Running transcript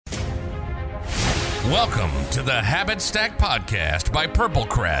Welcome to the Habit Stack Podcast by Purple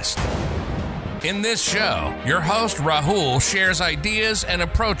Crest. In this show, your host Rahul shares ideas and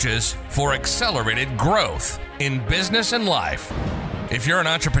approaches for accelerated growth in business and life. If you're an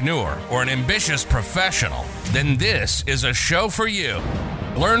entrepreneur or an ambitious professional, then this is a show for you.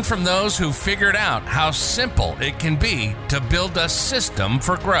 Learn from those who figured out how simple it can be to build a system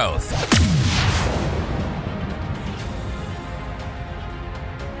for growth.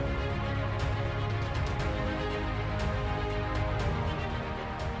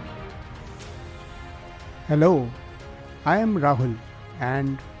 Hello, I am Rahul,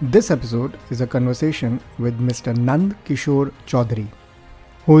 and this episode is a conversation with Mr. Nand Kishore Chaudhary,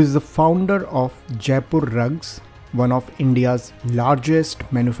 who is the founder of Jaipur Rugs, one of India's largest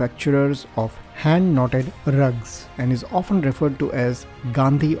manufacturers of hand-knotted rugs, and is often referred to as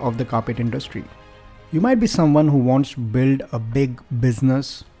Gandhi of the carpet industry. You might be someone who wants to build a big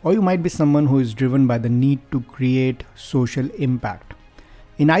business, or you might be someone who is driven by the need to create social impact.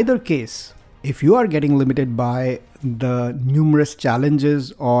 In either case, if you are getting limited by the numerous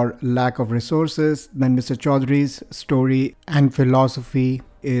challenges or lack of resources, then Mr. Chaudhary's story and philosophy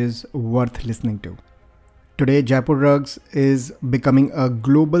is worth listening to. Today, Jaipur Rugs is becoming a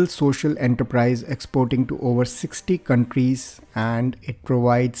global social enterprise exporting to over 60 countries, and it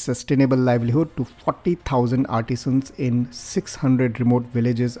provides sustainable livelihood to 40,000 artisans in 600 remote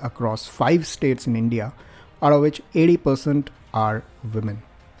villages across 5 states in India, out of which 80% are women.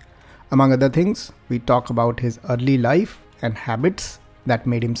 Among other things, we talk about his early life and habits that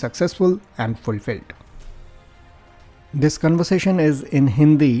made him successful and fulfilled. This conversation is in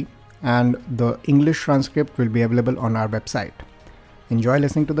Hindi, and the English transcript will be available on our website. Enjoy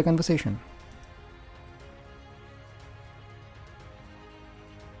listening to the conversation.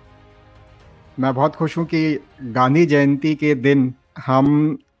 मैं बहुत खुश हूँ कि गांधी जयंती के दिन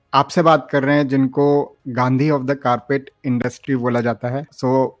हम आपसे बात कर रहे हैं जिनको Gandhi of the carpet industry बोला जाता है.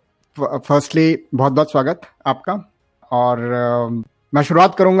 सो फर्स्टली बहुत बहुत स्वागत आपका. और मैं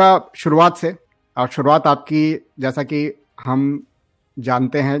शुरुआत करूंगा शुरुआत से. और शुरुआत आपकी, जैसा कि हम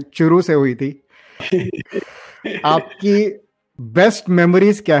जानते हैं, चुरू से हुई थी. आपकी बेस्ट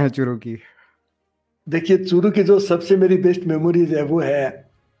मेमोरीज क्या है चुरू की? देखिए, चुरू की जो सबसे मेरी बेस्ट मेमोरीज है वो है,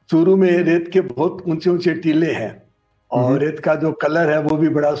 चुरू में रेत के बहुत ऊंचे ऊंचे टीले हैं और रेत का जो कलर है वो भी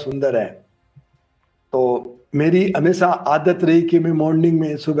बड़ा सुंदर है. तो मेरी हमेशा आदत रही कि मैं मॉर्निंग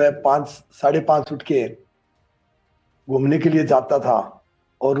में सुबह 5-5:30 उठ के घूमने के लिए जाता था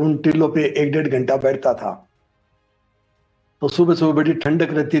और उन टीलों पे 1-1.5 घंटा बैठता था. तो सुबह सुबह बड़ी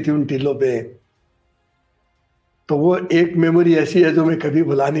ठंडक रहती थी उन टीलों पे. तो वो एक मेमोरी ऐसी है जो मैं कभी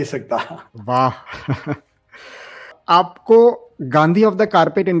भुला नहीं सकता. वाह. आपको Gandhi of the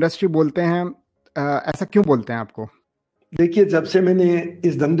carpet industry बोलते हैं, ऐसा क्यों बोलते हैं आपको? देखिए, जब से मैंने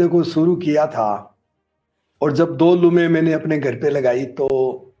इस धंधे को शुरू किया था और जब 2 लूमें मैंने अपने घर पे लगाई, तो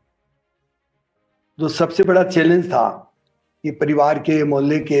जो सबसे बड़ा चैलेंज था कि परिवार के,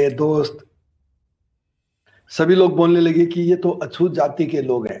 मोहल्ले के, दोस्त सभी लोग बोलने लगे कि ये तो अछूत जाति के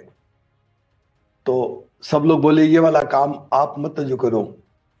लोग हैं. तो सब लोग बोले ये वाला काम आप मत जो करो.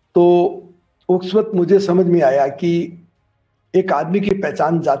 तो उस वक्त मुझे समझ में आया कि एक आदमी की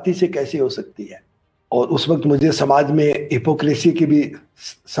पहचान जाति से कैसे हो सकती है. और उस वक्त मुझे समाज में हिपोक्रेसी की भी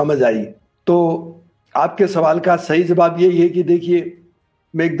समझ आई. तो आपके सवाल का सही जवाब यही है कि देखिए,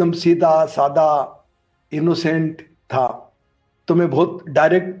 मैं एकदम सीधा सादा इनोसेंट था. तो मैं बहुत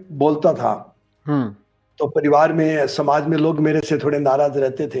डायरेक्ट बोलता था. तो परिवार में, समाज में लोग मेरे से थोड़े नाराज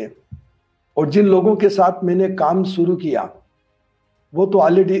रहते थे. और जिन लोगों के साथ मैंने काम शुरू किया वो तो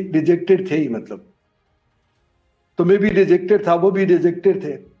ऑलरेडी रिजेक्टेड थे ही, मतलब. तो मैं भी रिजेक्टेड था, वो भी रिजेक्टेड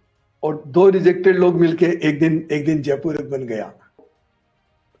थे. और 2 रिजेक्टेड लोग मिलके एक दिन जयपुर रग बन गया.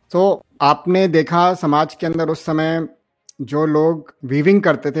 तो आपने देखा समाज के अंदर उस समय जो लोग वीविंग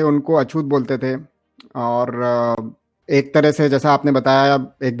करते थे उनको अछूत बोलते थे, और एक तरह से, जैसा आपने बताया,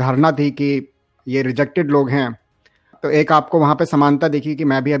 एक धारणा थी कि ये रिजेक्टेड लोग हैं. तो एक आपको वहाँ पे समानता दिखी कि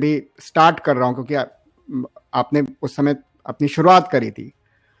मैं भी अभी स्टार्ट कर रहा हूँ, क्योंकि आपने उस समय अपनी शुरुआत करी थी.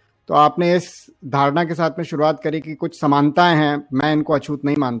 तो आपने इस धारणा के साथ में शुरुआत करी कि कुछ समानताएं हैं, मैं इनको अछूत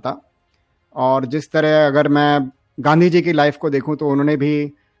नहीं मानता. और जिस तरह अगर मैं गांधी जी की लाइफ को देखूं तो उन्होंने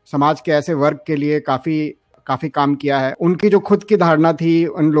भी समाज के ऐसे वर्ग के लिए काफ़ी काम किया है. उनकी जो खुद की धारणा थी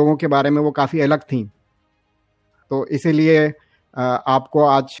उन लोगों के बारे में वो काफ़ी अलग थी. तो इसीलिए आपको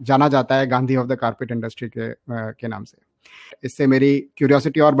आज जाना जाता है Gandhi of the carpet industry के नाम से. इससे मेरी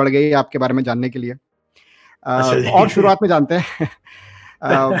क्यूरियोसिटी और बढ़ गई आपके बारे में जानने के लिए. और शुरुआत में जानते हैं.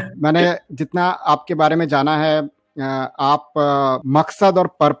 मैंने जितना आपके बारे में जाना है, आप मकसद और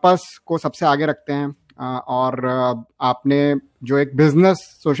पर्पस को सबसे आगे रखते हैं. और आपने जो एक बिजनेस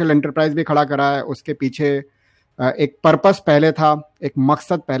सोशल एंटरप्राइज भी खड़ा करा है, उसके पीछे एक पर्पस पहले था, एक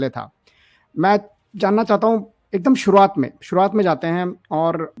मकसद पहले था। मैं जानना चाहता हूँ एकदम शुरुआत में जाते हैं,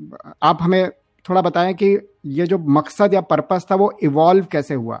 और आप हमें थोड़ा बताएं कि ये जो मकसद या पर्पस था वो इवॉल्व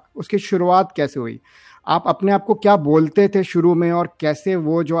कैसे हुआ, उसकी शुरुआत कैसे हुई, आप अपने आप को क्या बोलते थे शुरू में, और कैसे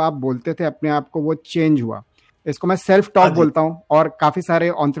वो जो आप बोलते थे अपने आप को वो चेंज हुआ। इसको मैं सेल्फ टॉक बोलता हूँ, और काफी सारे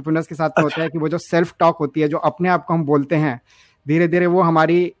एंटरप्रेन्योर्स के साथ में होता है कि वो जो सेल्फ टॉक होती है, जो अपने आप को हम बोलते हैं, धीरे धीरे वो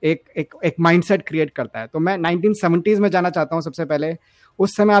हमारी एक माइंडसेट क्रिएट करता है। तो मैं 1970s में जाना चाहता हूँ सबसे पहले,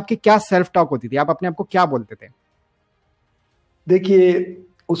 उस समय आपकी क्या सेल्फ टॉक होती थी, आप अपने आप को क्या बोलते थे? देखिए,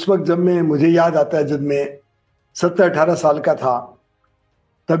 उस वक्त मुझे याद आता है, जब मैं 17-18 साल का था,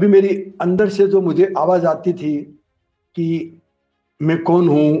 तभी मेरी अंदर से जो मुझे आवाज आती थी कि मैं कौन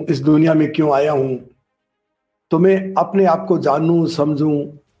हूं, इस दुनिया में क्यों आया हूं, तो मैं अपने आप को जानूं समझूं।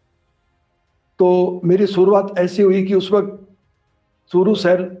 तो मेरी शुरुआत ऐसी हुई कि उस वक्त चूरू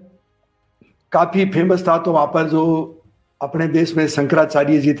शहर काफी फेमस था, तो वहां पर जो अपने देश में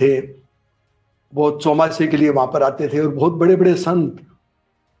शंकराचार्य जी थे, वो चौमासे के लिए वहां पर आते थे, और बहुत बड़े बड़े संत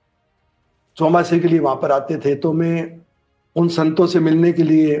चौमासे के लिए वहां पर आते थे। तो मैं उन संतों से मिलने के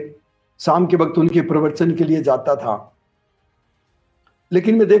लिए शाम के वक्त उनके प्रवचन के लिए जाता था।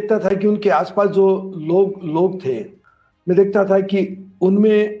 लेकिन मैं देखता था कि उनके आसपास जो लोग थे, मैं देखता था कि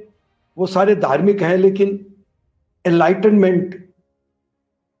उनमें वो सारे धार्मिक हैं, लेकिन एनलाइटनमेंट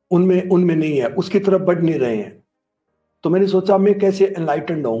उनमें नहीं है, उसकी तरफ बढ़ नहीं रहे हैं। तो मैंने सोचा मैं कैसे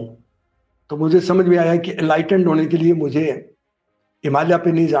एनलाइटनड हूं। तो मुझे समझ में आया कि एनलाइटनड होने के लिए मुझे हिमालय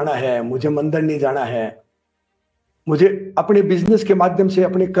पे नहीं जाना है, मुझे मंदिर नहीं जाना है, मुझे अपने बिजनेस के माध्यम से,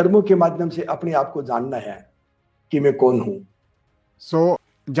 अपने कर्मों के माध्यम से अपने आप को जानना है कि मैं कौन हूं।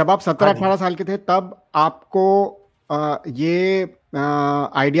 जब आप 17-18 साल के थे, तब आपको ये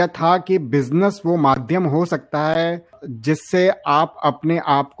आइडिया था कि बिजनेस वो माध्यम हो सकता है जिससे आप अपने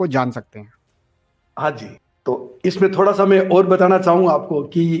आप को जान सकते हैं? हाँ जी। तो इसमें थोड़ा सा मैं और बताना चाहूंगा आपको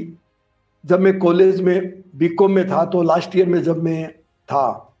कि जब मैं कॉलेज में बीकॉम में था, तो लास्ट ईयर में जब मैं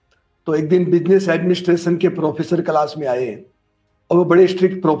था, तो एक दिन बिजनेस एडमिनिस्ट्रेशन के प्रोफेसर क्लास में आए, और वो बड़े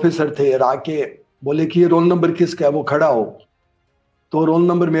स्ट्रिक्ट प्रोफेसर थे। आके बोले कि ये रोल नंबर किसका है, वो खड़ा हो। तो रोल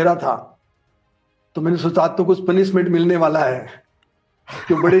नंबर मेरा था। तो मैंने सोचा आज तो कुछ पनिशमेंट मिलने वाला है,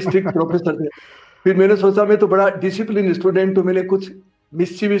 कि बड़े स्ट्रिक्ट प्रोफेसर थे। फिर मैंने सोचा मैं तो बड़ा डिसिप्लिन स्टूडेंट, तो मैंने कुछ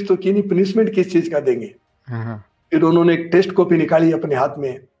मिस्चीवियस तो की नहीं, पनिशमेंट किस चीज का देंगे। फिर उन्होंने एक टेस्ट कॉपी निकाली अपने हाथ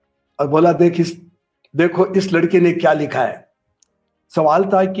में और बोला देखो इस लड़के ने क्या लिखा है। सवाल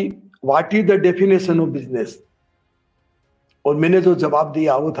था कि what is the definition of business, और मैंने जो जवाब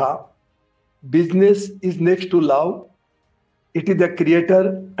दिया वो था, business is next to love, it is the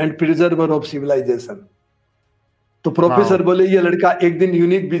creator and preserver of civilisation. तो प्रोफेसर बोले ये लड़का एक दिन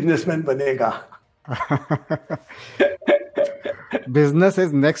यूनिक बिजनेसमैन बनेगा। Business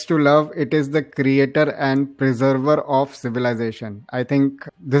is next to love. It is the creator and preserver of civilization. I think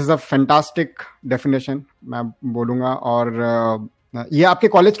this is a fantastic definition. मैं बोलूँगा। और ये आपके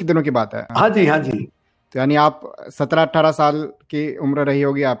कॉलेज के दिनों की बात है? हाँ जी, हाँ जी। तो यानी आप 17-18 साल की उम्र रही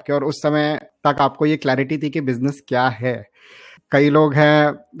होगी आपकी, और उस समय तक आपको ये क्लैरिटी थी कि बिजनेस क्या है। कई लोग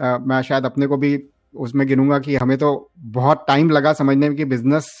हैं, मैं शायद अपने को भी उसमें गिनूंगा, कि हमें तो बहुत टाइम लगा समझने में कि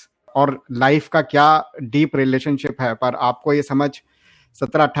बिजनेस और लाइफ का क्या डीप रिलेशनशिप है, पर आपको ये समझ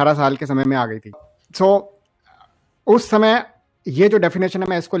 17-18 साल के समय में आ गई थी। उस समय ये जो डेफिनेशन है,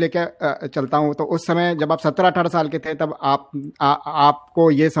 मैं इसको लेके चलता हूँ। तो उस समय जब आप 17-18 साल के थे, तब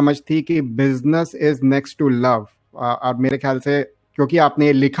आपको ये समझ थी कि business is next to love. और मेरे ख्याल से क्योंकि आपने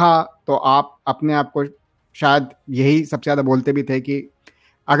ये लिखा, तो आप अपने आप को शायद यही सबसे ज्यादा बोलते भी थे कि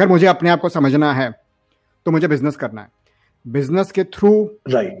अगर मुझे अपने आप को समझना है तो मुझे बिजनेस करना है। बिजनेस के थ्रू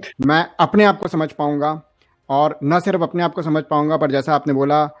मैं अपने आप को समझ पाऊंगा, और न सिर्फ अपने आप को समझ पाऊंगा, पर जैसा आपने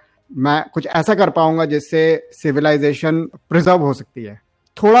बोला, मैं कुछ ऐसा कर पाऊंगा जिससे सिविलाइजेशन प्रिजर्व हो सकती है।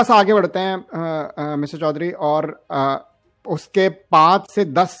 थोड़ा सा आगे बढ़ते हैं मिस्टर चौधरी, और उसके 5 से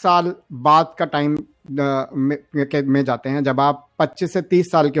 10 साल बाद का टाइम में जाते हैं, जब आप 25 से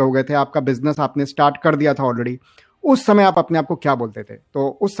 30 साल के हो गए थे, आपका बिजनेस आपने स्टार्ट कर दिया था ऑलरेडी। उस समय आप अपने आप को क्या बोलते थे? तो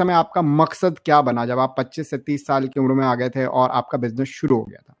उस समय आपका मकसद क्या बना जब आप 25 से 30 साल की उम्र में आ गए थे और आपका बिजनेस शुरू हो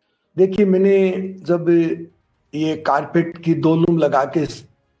गया था? देखिए, मैंने जब ये कारपेट की 2 लूम लगा के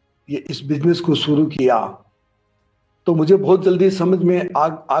इस बिजनेस को शुरू किया, तो मुझे बहुत जल्दी समझ में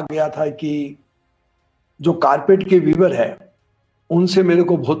आ गया था कि जो कारपेट के वीवर है उनसे मेरे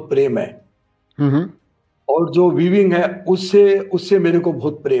को बहुत प्रेम है, और जो वीविंग है उससे मेरे को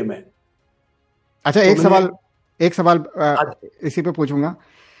बहुत प्रेम है। अच्छा, एक सवाल इसी पे पूछूंगा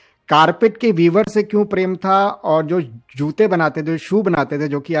कारपेट के वीवर से क्यों प्रेम था, और जो जूते बनाते थे, शू बनाते थे,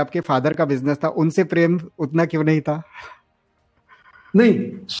 जो कि आपके फादर का बिजनेस था, उनसे प्रेम उतना क्यों नहीं था?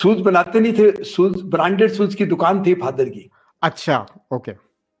 नहीं, शूज बनाते नहीं थे, शूज ब्रांडेड शूज की दुकान थी फादर की। अच्छा, ओके।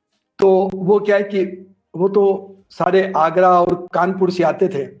 तो वो क्या है कि वो तो सारे आगरा और कानपुर से आते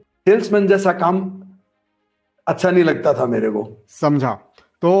थे, सेल्समैन जैसा काम अच्छा नहीं लगता था मेरे को। समझा।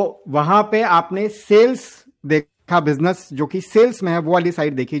 तो वहां पे आपने सेल्स देखा, बिजनेस जो कि सेल्स में है वो वाली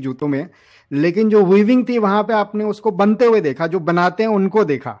साइड देखी जूतों में, लेकिन जो वीविंग थी वहां पे आपने उसको बनते हुए देखा, जो बनाते हैं उनको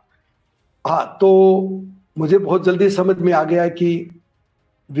देखा। हाँ, तो मुझे बहुत जल्दी समझ में आ गया कि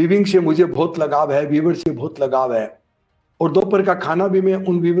वीविंग से मुझे बहुत लगाव है, वीवर से बहुत लगाव है। और दोपहर का खाना भी मैं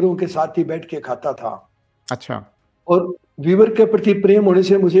उन वीवरों के साथ ही बैठ के खाता था। अच्छा। और वीवर के प्रति प्रेम होने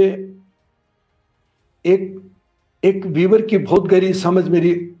से मुझे एक एक वीवर की बहुत गहरी समझ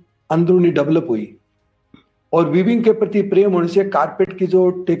मेरी अंदरूनी डेवलप हुई। और वीविंग के प्रति प्रेम होने से कारपेट की जो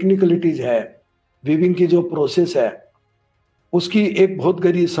टेक्निकलिटीज है, वीविंग की जो प्रोसेस है, उसकी एक बहुत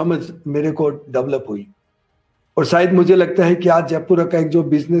गहरी समझ मेरे को डेवलप हुई। और शायद मुझे लगता है कि आज जयपुर का एक जो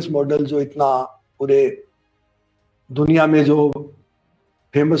बिजनेस मॉडल जो इतना पूरे दुनिया में जो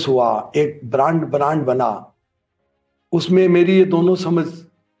फेमस हुआ, एक ब्रांड ब्रांड बना, उसमें मेरी ये दोनों समझ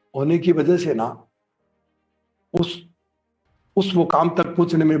होने की वजह से ना उस मुकाम तक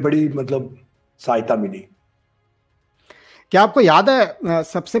पहुंचने में बड़ी मतलब सहायता मिली। क्या आपको याद है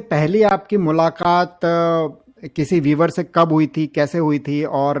सबसे पहली आपकी मुलाकात किसी वीवर से कब हुई थी, कैसे हुई थी,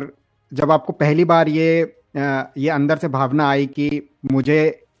 और जब आपको पहली बार ये अंदर से भावना आई कि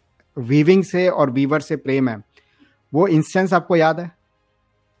मुझे वीविंग से और वीवर से प्रेम है, वो इंस्टेंस आपको याद है?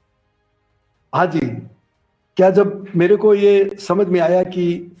 हाँ जी। क्या जब मेरे को ये समझ में आया कि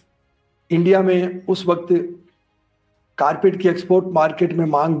इंडिया में उस वक्त कारपेट की एक्सपोर्ट मार्केट में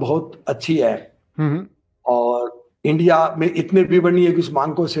मांग बहुत अच्छी है, और इंडिया में इतने भी बनी है कि उस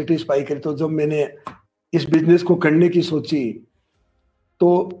मांग को सेटिस्फाई करे, तो जब मैंने इस बिजनेस को करने की सोची,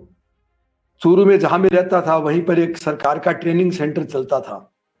 तो शुरू में जहां मैं रहता था वहीं पर एक सरकार का ट्रेनिंग सेंटर चलता था।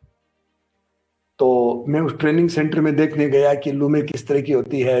 तो मैं उस ट्रेनिंग सेंटर में देखने गया कि लूमें किस तरह की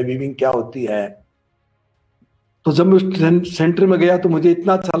होती है, वीविंग क्या होती है। तो जब मैं उस सेंटर में गया तो मुझे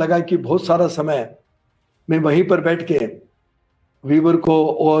इतना अच्छा लगा कि बहुत सारा समय मैं वहीं पर बैठ के वीवर को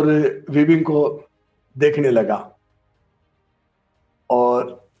और वीविंग को देखने लगा।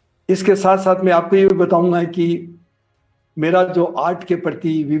 और इसके साथ साथ मैं आपको ये भी बताऊंगा कि मेरा जो आर्ट के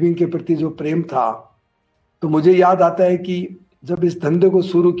प्रति, वीविंग के प्रति जो प्रेम था, तो मुझे याद आता है कि जब इस धंधे को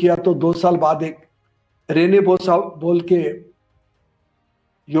शुरू किया तो 2 साल बाद एक रेने बोसा बोल के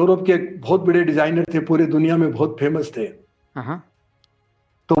यूरोप के बहुत बड़े डिजाइनर थे, पूरे दुनिया में बहुत फेमस थे।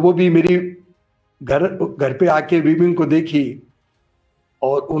 तो वो भी मेरी घर पे आके वीविंग को देखी,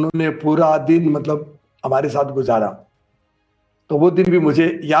 और उन्होंने पूरा दिन मतलब हमारे साथ गुजारा। तो वो दिन भी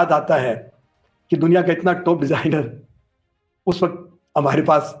मुझे याद आता है कि दुनिया का इतना टॉप डिजाइनर उस वक्त हमारे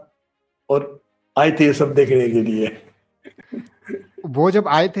पास और आए थे ये सब देखने के लिए। वो जब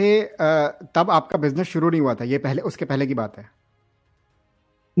आए थे तब आपका बिजनेस शुरू नहीं हुआ था, ये पहले, उसके पहले की बात है?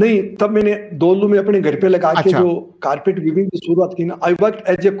 नहीं, तब मैंने 2 में अपने घर पे लगा के जो कारपेट वीविंग की शुरुआत की ना, I work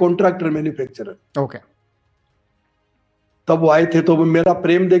as a contractor manufacturer. Okay. तब वो आए थे, तो वो मेरा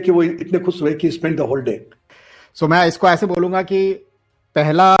प्रेम देख के वो इतने खुश हुए कि स्पेंड द होल डे। सो मैं इसको ऐसे बोलूंगा कि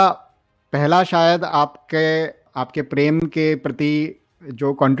पहला शायद आपके प्रेम के प्रति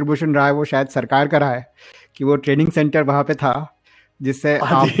जो कंट्रीब्यूशन रहा है वो शायद सरकार का रहा है, कि वो ट्रेनिंग सेंटर वहां पे था, जिससे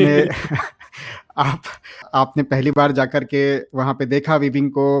आपने पहली बार जाकर के वहां पे देखा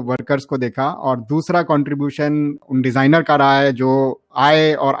वीविंग को, वर्कर्स को देखा। और दूसरा कंट्रीब्यूशन उन डिजाइनर का रहा है जो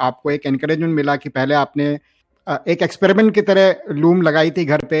आए और आपको एक एनकरेजमेंट मिला कि पहले आपने एक एक्सपेरिमेंट की तरह लूम लगाई थी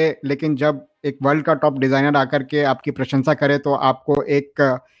घर पे, लेकिन जब एक वर्ल्ड का टॉप डिजाइनर आकर के आपकी प्रशंसा करे तो आपको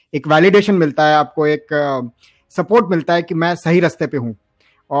एक वैलिडेशन मिलता है, आपको एक सपोर्ट मिलता है कि मैं सही रास्ते पे हूँ।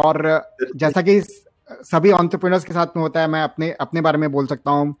 और जैसा कि सभी एंटरप्रेन्योर्स के साथ में होता है, मैं अपने बारे में बोल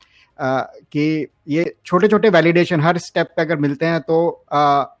सकता हूँ कि ये छोटे छोटे वैलिडेशन हर स्टेप पे अगर मिलते हैं तो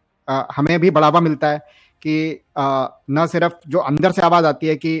हमें भी बढ़ावा मिलता है कि न सिर्फ जो अंदर से आवाज आती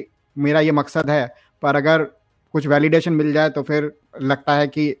है कि मेरा ये मकसद है, पर अगर कुछ वैलिडेशन मिल जाए तो फिर लगता है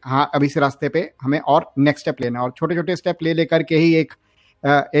कि हाँ, अभी इस रास्ते पे हमें और नेक्स्ट स्टेप लेना है, और छोटे छोटे स्टेप ले लेकर के ही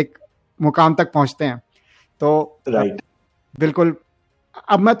एक मुकाम तक पहुंचते हैं। तो राइट, बिल्कुल।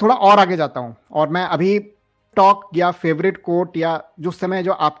 अब मैं थोड़ा और आगे जाता हूं, और मैं अभी टॉक या फेवरेट कोट या जो समय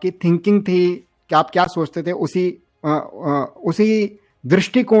जो आपकी थिंकिंग थी कि आप क्या सोचते थे, उसी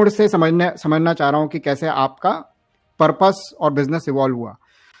दृष्टिकोण से समझना चाह रहा हूं कि कैसे आपका पर्पस और बिजनेस इवॉल्व हुआ।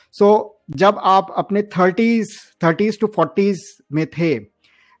 सो जब आप अपने 30s to 40s में थे,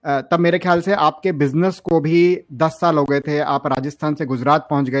 तब मेरे ख्याल से आपके बिजनेस को भी 10 साल हो गए थे, आप राजस्थान से गुजरात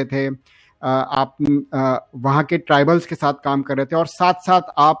पहुंच गए थे, आप वहाँ के ट्राइबल्स के साथ काम कर रहे थे और साथ साथ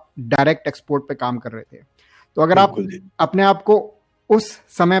आप डायरेक्ट एक्सपोर्ट पे काम कर रहे थे। तो अगर आप अपने आप को उस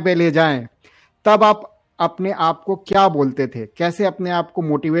समय पे ले जाएं, तब आप अपने आप को क्या बोलते थे, कैसे अपने आप को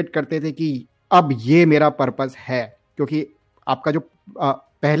मोटिवेट करते थे कि अब ये मेरा पर्पस है? क्योंकि आपका जो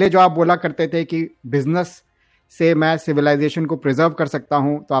पहले जो आप बोला करते थे कि बिजनेस से मैं सिविलाइजेशन को प्रिजर्व कर सकता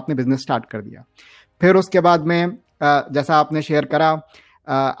हूं, तो आपने बिजनेस स्टार्ट कर दिया। फिर उसके बाद में जैसा आपने शेयर करा,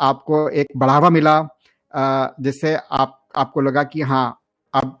 आपको एक बढ़ावा मिला जिससे आपको लगा कि हाँ,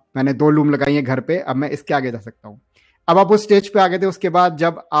 अब मैंने 2 लूम लगाई है घर पे, अब मैं इसके आगे जा सकता हूँ। अब आप उस स्टेज पे आ गए थे। उसके बाद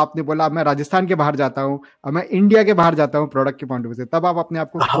जब आपने बोला अब मैं राजस्थान के बाहर जाता हूँ, अब मैं इंडिया के बाहर जाता हूँ प्रोडक्ट के पॉइंट ऑफ व्यू से, तब आप अपने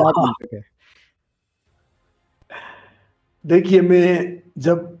आप को क्या बोलते थे? देखिए, मैं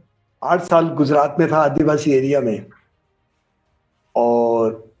जब 8 साल गुजरात में था, आदिवासी एरिया में,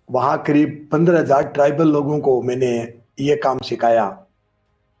 और वहां करीब 15,000 ट्राइबल लोगों को मैंने ये काम सिखाया,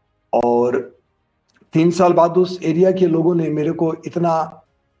 और 3 साल बाद उस एरिया के लोगों ने मेरे को इतना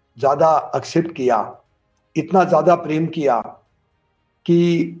ज्यादा एक्सेप्ट किया, इतना ज्यादा प्रेम किया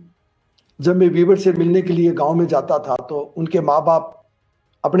कि जब मैं वीवर से मिलने के लिए गांव में जाता था तो उनके माँ बाप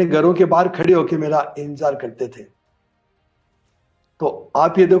अपने घरों के बाहर खड़े होकर मेरा इंतजार करते थे। तो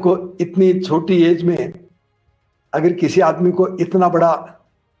आप ये देखो, इतनी छोटी एज में अगर किसी आदमी को इतना बड़ा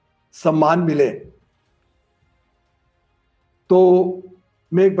सम्मान मिले, तो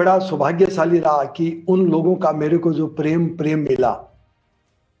मैं एक बड़ा सौभाग्यशाली रहा कि उन लोगों का मेरे को जो प्रेम मिला।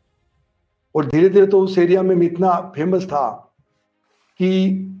 और धीरे धीरे तो उस एरिया में मैं इतना फेमस था कि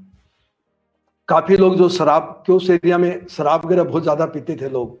काफी लोग जो शराब के, उस एरिया में शराब वगैरह बहुत ज्यादा पीते थे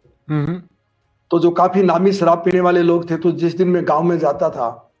लोग, तो जो काफी नामी शराब पीने वाले लोग थे, तो जिस दिन मैं गांव में जाता था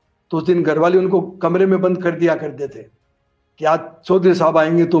तो उस दिन घरवाले उनको कमरे में बंद कर दिया करते थे कि आज चौधरी साहब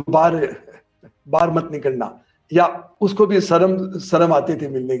आएंगे तो बाहर मत निकलना, या उसको भी शर्म आती थी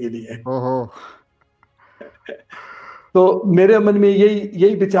मिलने के लिए। तो मेरे मन में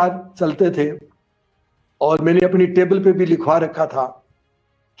यही विचार चलते थे, और मैंने अपनी टेबल पे भी लिखवा रखा था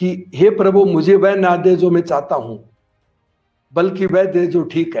कि हे प्रभु, मुझे वह ना दे जो मैं चाहता हूं, बल्कि वह दे जो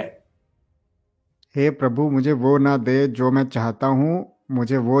ठीक है। हे प्रभु, मुझे वो ना दे जो मैं चाहता हूं,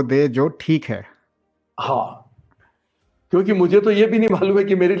 मुझे वो दे जो ठीक है। हाँ, क्योंकि मुझे तो ये भी नहीं मालूम है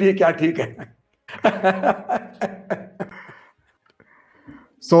कि मेरे लिए क्या ठीक है।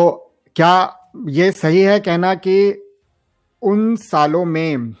 क्या ये सही है कहना कि उन सालों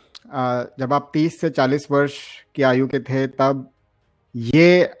में जब आप 30 से 40 वर्ष की आयु के थे, तब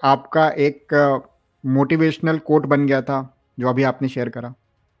ये आपका एक मोटिवेशनल कोट बन गया था जो अभी आपने शेयर करा?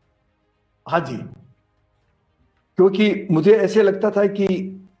 हाँ जी, क्योंकि मुझे ऐसे लगता था कि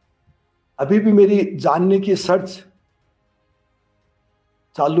अभी भी मेरी जानने की सर्च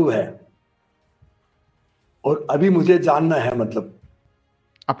चालू है, और अभी मुझे जानना है, मतलब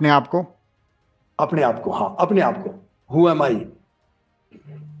अपने आप को। हाँ, अपने आप को, हु एम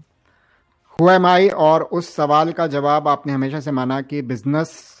आई। और उस सवाल का जवाब आपने हमेशा से माना कि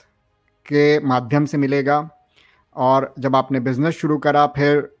बिजनेस के माध्यम से मिलेगा, और जब आपने बिजनेस शुरू करा,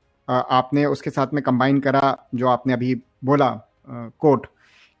 फिर आपने उसके साथ में कंबाइन करा जो आपने अभी बोला कोट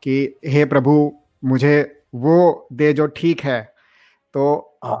कि हे प्रभु, मुझे वो दे जो ठीक है।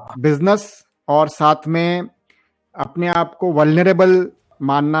 तो बिजनेस और साथ में अपने आप को वल्नरेबल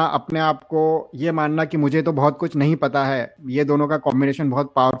मानना, अपने आप को ये मानना कि मुझे तो बहुत कुछ नहीं पता है, ये दोनों का कॉम्बिनेशन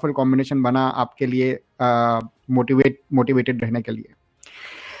बहुत पावरफुल कॉम्बिनेशन बना आपके लिए मोटिवेटेड रहने के लिए।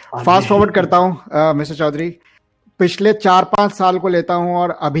 फास्ट फॉरवर्ड करता हूँ मिस्टर चौधरी, पिछले 4-5 साल को लेता हूँ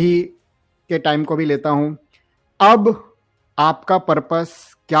और अभी के टाइम को भी लेता हूँ। अब आपका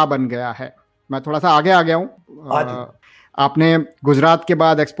पर्पस क्या बन गया है? मैं थोड़ा सा आगे आ गया हूँ। आपने गुजरात के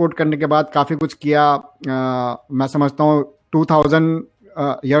बाद, एक्सपोर्ट करने के बाद काफ़ी कुछ किया। मैं समझता हूँ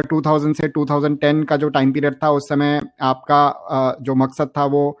 2000 से 2010 का जो टाइम पीरियड था, उस समय आपका जो मकसद था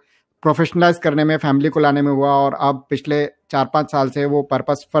वो प्रोफेशनलाइज करने में, फैमिली को लाने में हुआ, और अब पिछले 4-5 साल से वो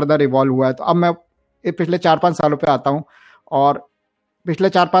पर्पस फर्दर इवॉल्व हुआ है। तो अब मैं पिछले 4-5 सालों पे आता हूँ, और पिछले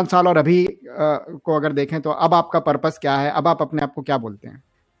 4-5 साल और अभी को अगर देखें तो अब आपका पर्पस क्या है? अब आप अपने आप को क्या बोलते हैं?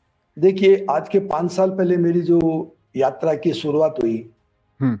 देखिए, आज के 5 साल पहले मेरी जो यात्रा की शुरुआत हुई,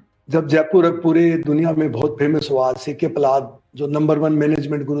 जब जयपुर रग पूरे दुनिया में बहुत फेमस हुआ, सीके प्रहलाद जो नंबर 1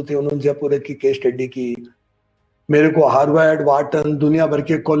 मैनेजमेंट गुरु थे, उन्होंने जयपुर रग की केस स्टडी की, मेरे को हार्वर्ड, वाटन, दुनिया भर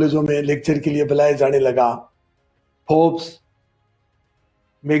के कॉलेजों में लेक्चर के लिए बुलाया जाने लगा, फोर्ब्स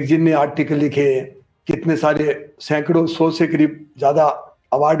मैगजीन ने आर्टिकल लिखे, कितने सारे सैकड़ों 100 से करीब ज्यादा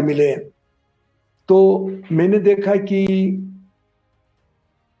अवार्ड मिले। तो मैंने देखा कि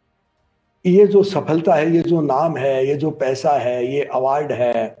ये जो सफलता है, ये जो नाम है, ये जो पैसा है, ये अवार्ड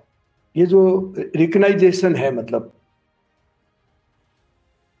है, ये जो रिकग्नाइजेशन है, मतलब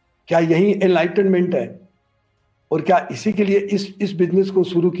क्या यही एनलाइटनमेंट है? और क्या इसी के लिए इस बिजनेस को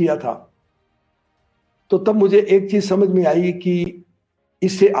शुरू किया था? तो तब मुझे एक चीज समझ में आई कि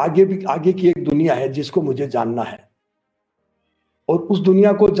इससे आगे भी आगे की एक दुनिया है जिसको मुझे जानना है। और उस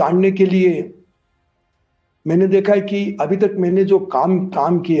दुनिया को जानने के लिए मैंने देखा है कि अभी तक मैंने जो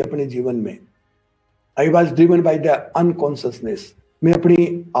काम किए अपने जीवन में, I was driven by the unconsciousness. मैं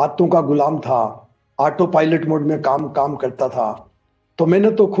अपनी आदतों का गुलाम था, ऑटो पायलट मोड में काम करता था। तो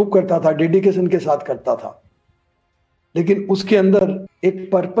मेहनत तो खूब करता था, डेडिकेशन के साथ करता था, लेकिन उसके अंदर एक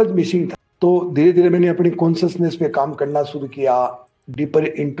पर्पज मिसिंग था। तो धीरे धीरे मैंने अपनी कॉन्शियसनेस पे काम करना शुरू किया, डीपर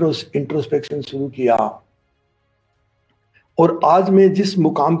इंट्रोस्पेक्शन शुरू किया, और आज मैं जिस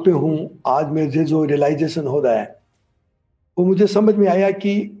मुकाम पे हूं, आज मुझे जो रियलाइजेशन हो रहा है, वो मुझे समझ में आया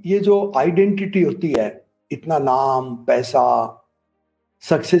कि ये जो आइडेंटिटी होती है, इतना नाम, पैसा,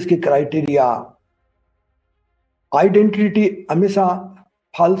 सक्सेस के क्राइटेरिया, आइडेंटिटी हमेशा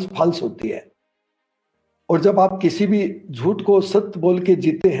फॉल्स होती है। और जब आप किसी भी झूठ को सत्य बोल के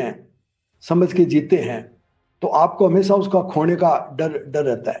जीते हैं, समझ के जीते हैं, तो आपको हमेशा उसका खोने का डर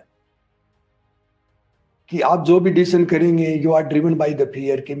रहता है कि आप जो भी डिसीजन करेंगे, you are driven by the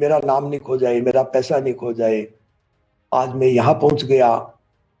fear कि मेरा नाम नहीं खो जाए, मेरा पैसा नहीं खो जाए, आज मैं यहां पहुंच गया,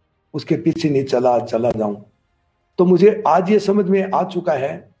 उसके पीछे नहीं चला जाऊं। तो मुझे आज ये समझ में आ चुका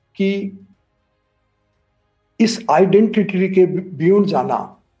है कि इस आइडेंटिटी के बियॉन्ड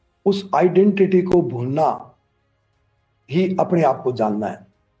जाना, उस आइडेंटिटी को भूलना ही अपने आप को जानना है।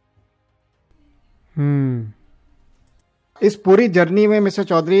 इस पूरी जर्नी में मिस्टर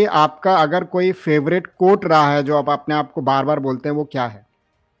चौधरी, आपका अगर कोई फेवरेट कोट रहा है जो आप अपने आप को बार बार बोलते हैं, वो क्या है?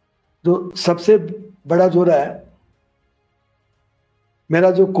 जो सबसे बड़ा जो रहा है,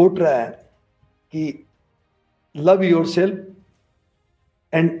 मेरा जो कोट रहा है कि love yourself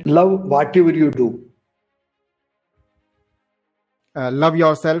and love whatever you do. Love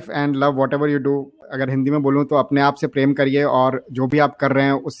yourself and love whatever you do, अगर हिंदी में बोलूं तो अपने आप से प्रेम करिए और जो भी आप कर रहे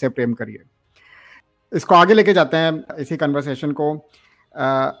हैं उससे प्रेम करिए। इसको आगे लेके जाते हैं इसी कन्वर्सेशन को।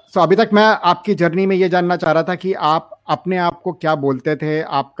 सो अभी तक मैं आपकी जर्नी में ये जानना चाह रहा था कि आप अपने आप को क्या बोलते थे,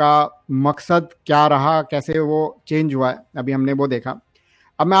 आपका मकसद क्या रहा, कैसे वो चेंज हुआ है, अभी हमने वो देखा।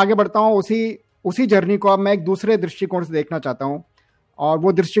 अब मैं आगे बढ़ता हूँ, उसी जर्नी को अब मैं एक दूसरे दृष्टिकोण से देखना चाहता हूँ, और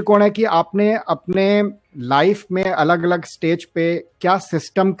वो दृष्टिकोण है कि आपने अपने लाइफ में अलग अलग स्टेज पे क्या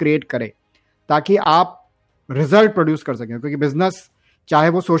सिस्टम क्रिएट करे ताकि आप रिजल्ट प्रोड्यूस कर सकें। क्योंकि बिजनेस, चाहे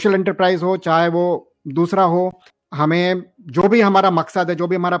वो सोशल एंटरप्राइज हो, चाहे वो दूसरा हो, हमें जो भी हमारा मकसद है, जो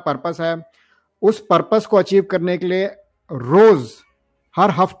भी हमारा पर्पस है, उस पर्पस को अचीव करने के लिए रोज,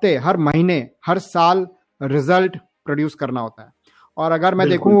 हर हफ्ते, हर महीने, हर साल रिजल्ट प्रोड्यूस करना होता है। और अगर मैं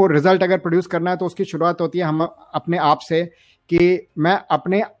देखूं, वो रिजल्ट अगर प्रोड्यूस करना है तो उसकी शुरुआत होती है हम अपने आप से, कि मैं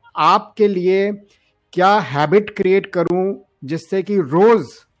अपने आप के लिए क्या हैबिट क्रिएट करूं जिससे कि रोज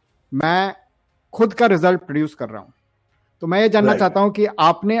मैं खुद का रिजल्ट प्रोड्यूस कर रहा हूं। तो मैं ये जानना चाहता हूं कि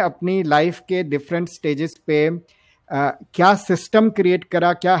आपने अपनी लाइफ के डिफरेंट स्टेजेस पे क्या सिस्टम क्रिएट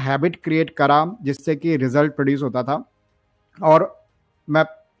करा, क्या हैबिट क्रिएट करा जिससे कि रिजल्ट प्रोड्यूस होता था। और मैं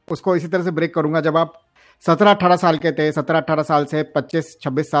उसको इसी तरह से ब्रेक करूंगा, जब आप 17-18 साल के थे, 17-18 साल से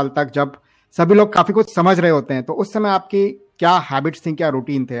 25-26 साल तक, जब सभी लोग काफी कुछ समझ रहे होते हैं, तो उस समय आपकी क्या हैबिट्स थी, क्या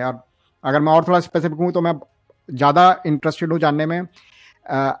रूटीन थे? और अगर मैं और थोड़ा स्पेसिफिक हूं तो मैं ज्यादा इंटरेस्टेड हूं जानने में,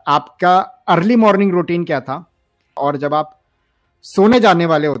 आपका अर्ली मॉर्निंग रूटीन क्या था, और जब आप सोने जाने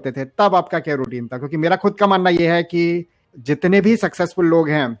वाले होते थे तब आपका क्या रूटीन था? क्योंकि मेरा खुद का मानना यह है कि जितने भी सक्सेसफुल लोग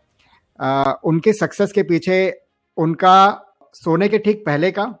हैं, उनके सक्सेस के पीछे उनका सोने के ठीक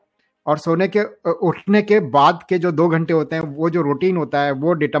पहले का और सोने के उठने के बाद के जो 2 घंटे होते हैं, वो जो रूटीन होता है,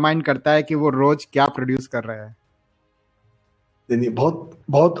 वो डिटरमाइन करता है कि वो रोज क्या प्रोड्यूस कर रहे हैं। बहुत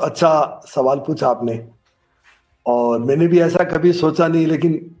बहुत अच्छा सवाल पूछा आपने, और मैंने भी ऐसा कभी सोचा नहीं,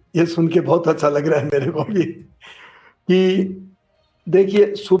 लेकिन ये सुन के बहुत अच्छा लग रहा है मेरे को भी कि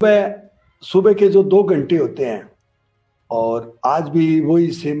देखिए, सुबह के जो 2 घंटे होते हैं, और आज भी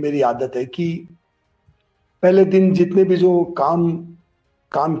वही सेम मेरी आदत है कि पहले दिन जितने भी जो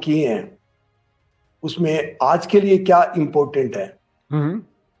काम किए हैं, उसमें आज के लिए क्या इंपॉर्टेंट है,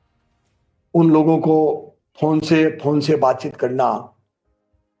 उन लोगों को फोन से बातचीत करना।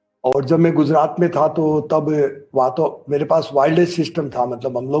 और जब मैं गुजरात में था तो तब वहां तो मेरे पास वायरलेस सिस्टम था,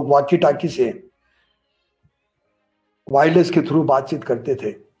 मतलब हम लोग वॉकी टाकी से वायरलेस के थ्रू बातचीत करते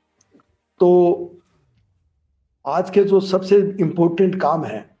थे। तो आज के जो सबसे इंपॉर्टेंट काम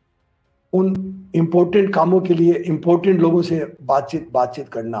है, उन इंपॉर्टेंट कामों के लिए इंपॉर्टेंट लोगों से बातचीत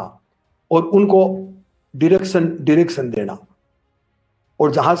करना और उनको डायरेक्शन देना।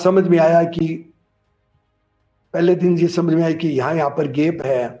 और जहां समझ में आया कि पहले दिन ये समझ में आया कि यहाँ पर गैप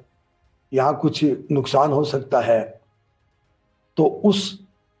है, यहाँ कुछ नुकसान हो सकता है, तो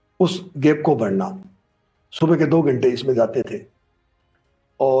उस गैप को भरना। सुबह के 2 घंटे इसमें जाते थे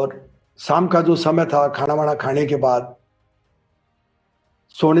और शाम का जो समय था खाना वाना खाने के बाद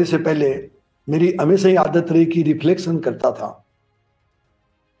सोने से पहले मेरी हमेशा ही आदत रही कि रिफ्लेक्शन करता था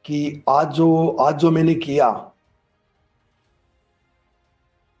कि आज जो मैंने किया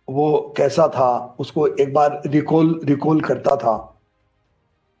वो कैसा था, उसको एक बार रिकॉल करता था।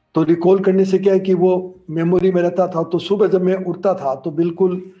 तो रिकॉल करने से क्या है कि वो मेमोरी में रहता था, तो सुबह जब मैं उठता था तो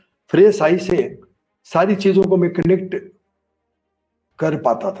बिल्कुल फ्रेश आई से सारी चीजों को मैं कनेक्ट कर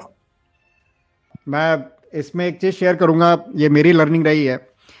पाता था। मैं इसमें एक चीज शेयर करूंगा, ये मेरी लर्निंग रही है।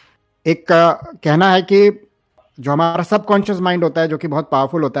 एक कहना है कि जो हमारा सबकॉन्शियस माइंड होता है, जो कि बहुत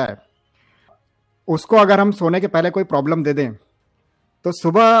पावरफुल होता है, उसको अगर हम सोने के पहले कोई प्रॉब्लम दे दें तो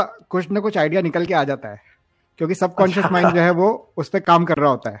सुबह कुछ ना कुछ आइडिया निकल के आ जाता है, क्योंकि सबकॉन्शियस माइंड जो है वो उस पर काम कर रहा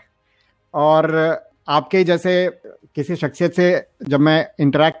होता है। और आपके जैसे किसी शख्सियत से जब मैं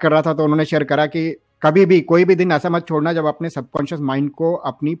इंटरेक्ट कर रहा था तो उन्होंने शेयर करा कि कभी भी कोई भी दिन ऐसा मत छोड़ना जब अपने सबकॉन्शियस माइंड को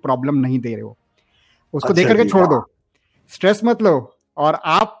अपनी प्रॉब्लम नहीं दे रहे हो, उसको दे करके छोड़ दो, स्ट्रेस मत लो, और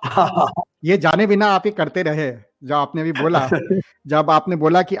आप ये जाने बिना आप ये करते रहे। जो आपने भी बोला, जब आपने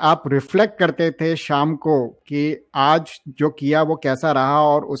बोला कि आप रिफ्लेक्ट करते थे शाम को कि आज जो किया वो कैसा रहा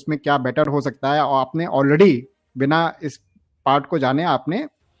और उसमें क्या बेटर हो सकता है, और आपने ऑलरेडी बिना इस पार्ट को जाने आपने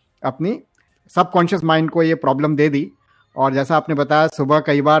अपनी सबकॉन्शियस माइंड को ये प्रॉब्लम दे दी। और जैसा आपने बताया सुबह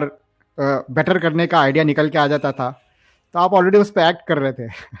कई बार बेटर करने का आइडिया निकल के आ जाता था, तो आप ऑलरेडी उस पर एक्ट कर रहे थे।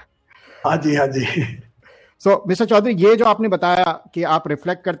 हाँ जी, हाँ जी। सो मिस्टर चौधरी, ये जो आपने बताया कि आप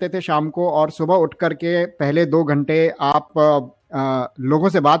रिफ्लेक्ट करते थे शाम को और सुबह उठ करके पहले 2 घंटे आप लोगों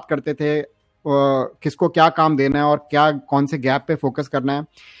से बात करते थे, किसको क्या काम देना है और क्या कौन से गैप पे फोकस करना है,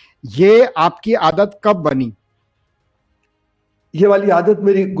 ये आपकी आदत कब बनी? ये वाली आदत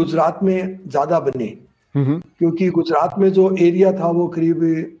मेरी गुजरात में ज्यादा बनी, क्योंकि गुजरात में जो एरिया था वो करीब,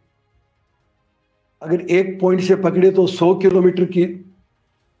 अगर एक पॉइंट से पकड़े तो 100 किलोमीटर की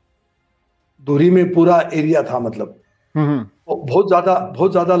दूरी में पूरा एरिया था। मतलब बहुत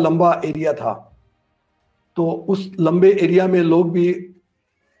ज्यादा लंबा एरिया था। तो उस लंबे एरिया में लोग भी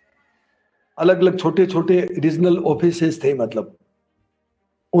अलग अलग छोटे छोटे रीजनल ऑफिसेस थे। मतलब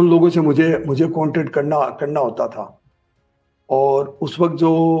उन लोगों से मुझे कांटेक्ट करना होता था। और उस वक्त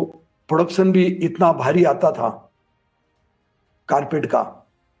जो प्रोडक्शन भी इतना भारी आता था कारपेट का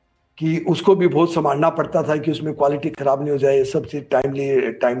कि उसको भी बहुत संभालना पड़ता था कि उसमें क्वालिटी खराब नहीं हो जाए, सब चीज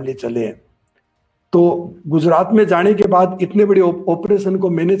टाइमली चले। तो गुजरात में जाने के बाद इतने बड़े ऑपरेशन को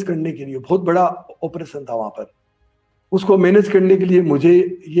मैनेज करने के लिए, बहुत बड़ा ऑपरेशन था वहां पर, उसको मैनेज करने के लिए मुझे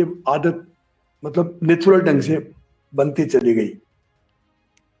ये आदत मतलब नेचुरल ढंग से बनती चली गई।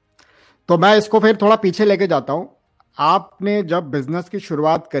 तो मैं इसको फिर थोड़ा पीछे लेके जाता हूं। आपने जब बिजनेस की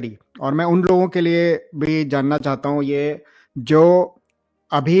शुरुआत करी, और मैं उन लोगों के लिए भी जानना चाहता हूं, ये जो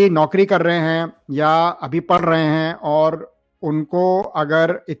अभी नौकरी कर रहे हैं या अभी पढ़ रहे हैं और उनको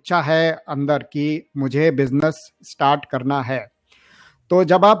अगर इच्छा है अंदर कि मुझे बिजनेस स्टार्ट करना है, तो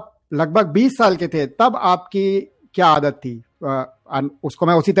जब आप लगभग 20 साल के थे तब आपकी क्या आदत थी? उसको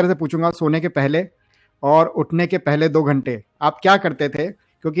मैं उसी तरह से पूछूंगा, सोने के पहले और उठने के पहले 2 घंटे आप क्या करते थे?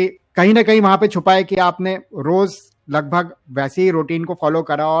 क्योंकि कहीं ना कहीं वहां पे छुपा है कि आपने रोज लगभग वैसे ही रूटीन को फॉलो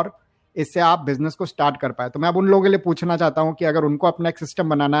करा और इससे आप बिजनेस को स्टार्ट कर पाए। तो मैं अब उन लोगों के लिए पूछना चाहता हूं कि अगर उनको अपना एक सिस्टम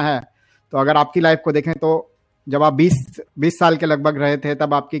बनाना है, तो अगर आपकी लाइफ को देखें तो जब आप 20 साल के लगभग रहे थे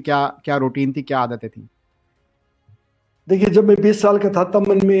तब आपकी क्या रूटीन थी, क्या आदतें थी? देखिए, जब मैं 20 साल का था तब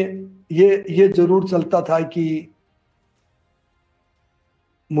मन में ये जरूर चलता था कि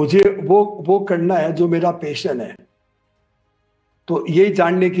मुझे वो करना है जो मेरा पैशन है। तो यही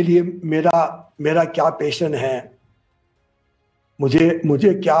जानने के लिए मेरा क्या पैशन है,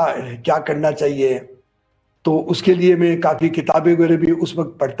 मुझे क्या करना चाहिए, तो उसके लिए मैं काफी किताबें वगैरह भी उस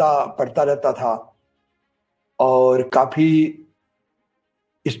वक्त पढ़ता रहता था। और काफी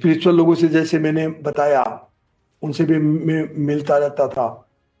स्पिरिचुअल लोगों से, जैसे मैंने बताया, उनसे भी मैं मिलता रहता था।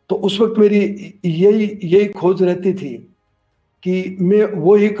 तो उस वक्त मेरी यही खोज रहती थी कि मैं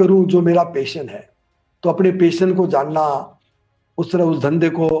वो ही करूं जो मेरा पैशन है। तो अपने पैशन को जानना, उस धंधे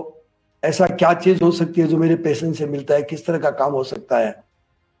को, ऐसा क्या चीज हो सकती है जो मेरे पैशन से मिलता है, किस तरह का काम हो सकता है।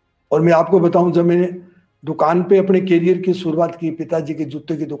 और मैं आपको बताऊं, जब मैंने दुकान पे अपने करियर की शुरुआत की, पिताजी की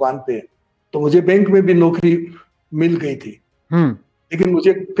जूते की दुकान पे, तो मुझे बैंक में भी नौकरी मिल गई थी। लेकिन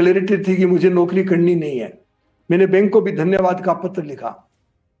मुझे क्लैरिटी थी कि मुझे नौकरी करनी नहीं है। मैंने बैंक को भी धन्यवाद का पत्र लिखा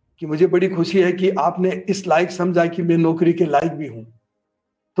कि मुझे बड़ी खुशी है कि आपने इस लायक समझा कि मैं नौकरी के लायक भी हूं।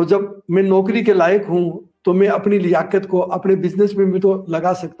 तो जब मैं नौकरी के लायक हूं तो मैं अपनी लियाकत को अपने बिजनेस में भी तो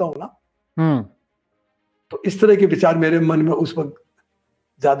लगा सकता हूँ ना। तो इस तरह के विचार मेरे मन में उस वक्त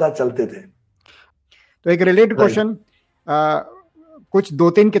ज्यादा चलते थे। तो एक रिलेटेड क्वेश्चन, कुछ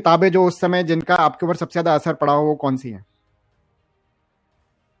 2-3 किताबें जो उस समय जिनका आपके ऊपर सबसे ज्यादा असर पड़ा हो, वो कौन सी हैं?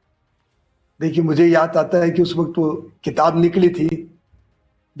 देखिए, मुझे याद आता है कि उस वक्त वो किताब निकली थी,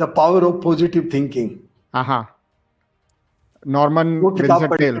 the power of positive thinking. हाँ, नॉर्मन वो किताब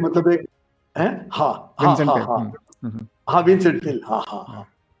विंसेंट पढ़ी पेल। थी, मतलब एक है। Vincent Peale. हाँ, विंसेंट पेल। हाँ।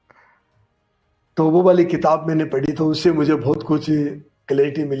 तो वो वाली किताब मैंने पढ़ी, तो उससे मुझे बहुत कुछ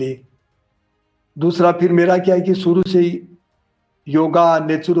क्लैरिटी मिली। दूसरा फिर मेरा क्या है कि शुरू से ही योगा,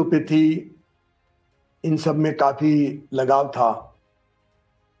 नेचुरोपैथी, इन सब में काफी लगाव था।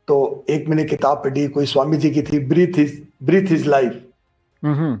 तो एक मैंने किताब पढ़ी, कोई स्वामी जी की थी, ब्रीथ इज लाइफ।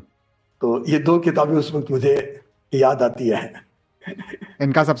 तो ये 2 किताबें उस वक्त मुझे याद आती है।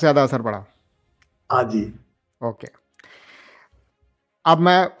 इनका सबसे ज्यादा असर पड़ा? हाँ जी। ओके, अब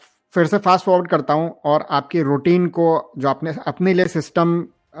मैं फिर से फास्ट फॉरवर्ड करता हूं और आपकी रूटीन को, जो आपने अपने लिए सिस्टम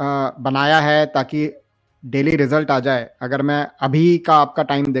बनाया है ताकि डेली रिजल्ट आ जाए, अगर मैं अभी का आपका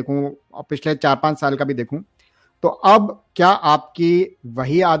टाइम देखूं और पिछले 4-5 साल का भी देखूं, तो अब क्या आपकी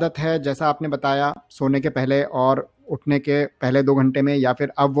वही आदत है जैसा आपने बताया, सोने के पहले और उठने के पहले 2 घंटे में, या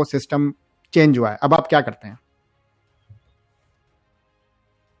फिर अब वो सिस्टम चेंज हुआ है? अब आप क्या करते हैं?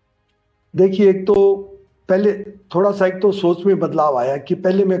 देखिए, एक तो पहले थोड़ा सा, एक तो सोच में बदलाव आया कि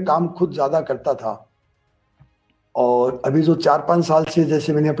पहले मैं काम खुद ज्यादा करता था, और अभी जो 4-5 साल से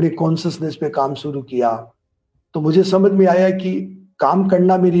जैसे मैंने अपनी कॉन्शियसनेस पे काम शुरू किया, तो मुझे समझ में आया कि काम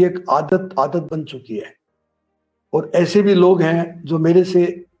करना मेरी एक आदत बन चुकी है। और ऐसे भी लोग हैं जो मेरे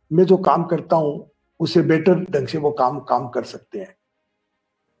से, मैं जो काम करता हूं उसे बेटर ढंग से वो काम कर सकते हैं।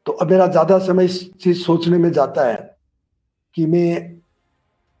 तो अब मेरा ज्यादा समय इस चीज सोचने में जाता है कि मैं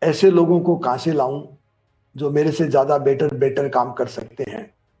ऐसे लोगों को कहां से लाऊं जो मेरे से ज्यादा बेटर काम कर सकते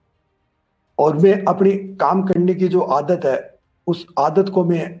हैं, और मैं अपनी काम करने की जो आदत है, उस आदत को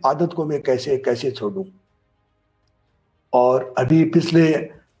मैं कैसे छोड़ूं। और अभी पिछले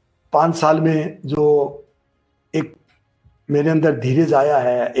 5 साल में जो एक मेरे अंदर धीरज आया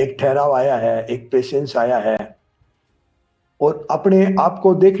है, एक ठहराव आया है, एक पेशेंस आया है, और अपने आप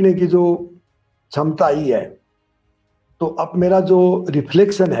को देखने की जो क्षमता आई है, तो अब मेरा जो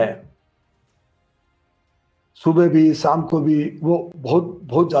रिफ्लेक्शन है सुबह भी शाम को भी, वो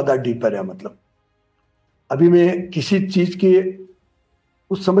बहुत ज्यादा डीपर है। मतलब अभी मैं किसी चीज के,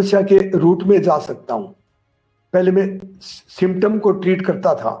 उस समस्या के रूट में जा सकता हूं। पहले मैं सिम्टम को ट्रीट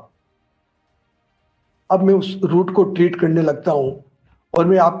करता था, अब मैं उस रूट को ट्रीट करने लगता हूं। और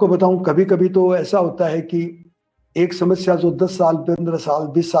मैं आपको बताऊं, कभी कभी तो ऐसा होता है कि एक समस्या जो 10 साल, 15 साल,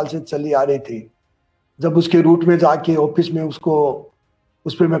 20 साल से चली आ रही थी, जब उसके रूट में जाके ऑफिस में उस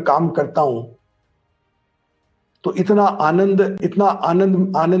पर मैं काम करता हूं, तो इतना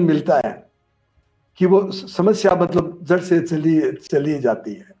आनंद मिलता है कि वो समस्या मतलब जड़ से चली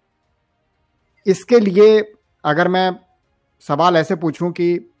जाती है। इसके लिए अगर मैं सवाल ऐसे पूछूं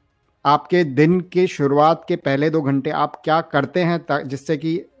कि आपके दिन की शुरुआत के पहले 2 घंटे आप क्या करते हैं जिससे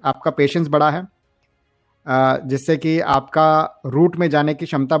कि आपका पेशेंस बढ़ा है, जिससे कि आपका रूट में जाने की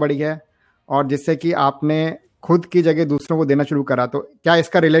क्षमता बढ़ी है, और जिससे कि आपने खुद की जगह दूसरों को देना शुरू करा, तो क्या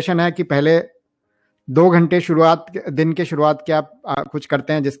इसका रिलेशन है कि पहले 2 घंटे दिन के शुरुआत के आप कुछ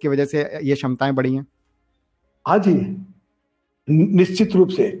करते हैं जिसकी वजह से ये क्षमताएं बढ़ी हैं? हाँ जी, निश्चित रूप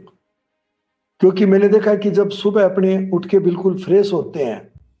से। क्योंकि मैंने देखा कि जब सुबह अपने उठ के बिल्कुल फ्रेश होते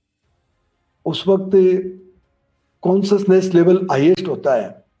हैं, उस वक्त कॉन्शियसनेस लेवल हाईएस्ट होता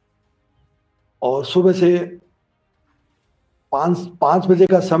है। और सुबह से 5 बजे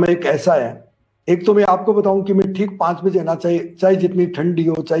का समय एक ऐसा है, एक तो मैं आपको बताऊं कि मैं ठीक 5 बजे ना, चाहे जितनी ठंडी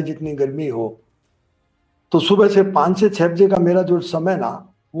हो, चाहे जितनी गर्मी हो, तो सुबह से 5 से 6 बजे का मेरा जो समय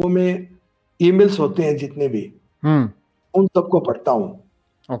ना, वो मैं ईमेल्स होते हैं जितने भी, उन सबको पढ़ता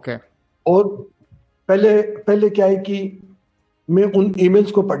हूं। ओके। और पहले क्या है कि मैं उन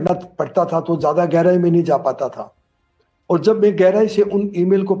ईमेल्स को पढ़ता था तो ज्यादा गहराई में नहीं जा पाता था। और जब मैं गहराई से उन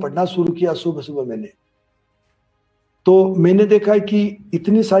ईमेल को पढ़ना शुरू किया सुबह मैंने, तो मैंने देखा कि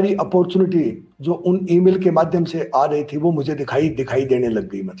इतनी सारी अपॉर्चुनिटी जो उन ईमेल के माध्यम से आ रही थी, वो मुझे दिखाई देने लग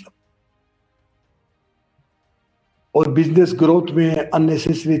गई। मतलब और बिजनेस ग्रोथ में,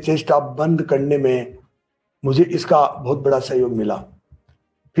 अननेसेसरी चेष्टा बंद करने में मुझे इसका बहुत बड़ा सहयोग मिला।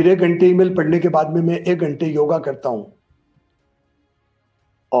 फिर 1 घंटे ईमेल पढ़ने के बाद में मैं 1 घंटे योगा करता हूं,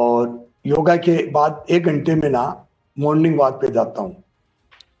 और योगा के बाद 1 घंटे में ना मॉर्निंग वॉक पे जाता हूं।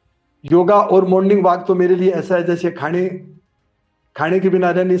 योगा और मॉर्निंग वॉक तो मेरे लिए ऐसा है जैसे खाने के बिना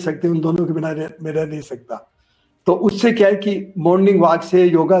रह नहीं सकते, उन दोनों के बिना मैं रह नहीं सकता। तो उससे क्या है कि मॉर्निंग वॉक से,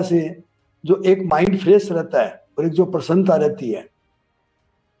 योगा से जो एक माइंड फ्रेश रहता है और एक जो प्रसन्नता रहती है,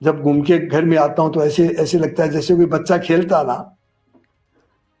 जब घूम के घर में आता हूं तो ऐसे ऐसे लगता है जैसे कोई बच्चा खेलता ना,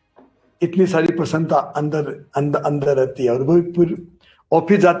 इतनी सारी प्रसन्नता अंदर अंदर अंदर रहती है। और वो फिर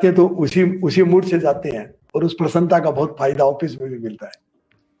ऑफिस जाते हैं तो उसी उसी मूड से जाते हैं, और उस प्रसन्नता का बहुत फायदा ऑफिस में भी मिलता है।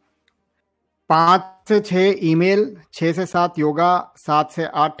 5 से 6 ईमेल, 6 से 7 योगा, 7 से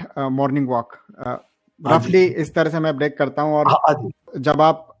 8 मॉर्निंग वॉक, रफली इस तरह से मैं ब्रेक करता हूँ। और जब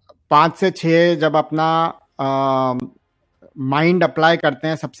आप 5 से 6 जब अपना माइंड अप्लाई करते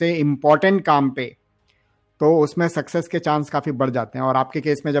हैं सबसे इम्पोर्टेंट काम पे, तो उसमें सक्सेस के चांस काफी बढ़ जाते हैं। और आपके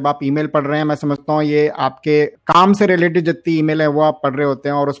केस में जब आप ईमेल पढ़ रहे हैं, मैं समझता हूँ ये आपके काम से रिलेटेड जितनी ईमेल है वो आप पढ़ रहे होते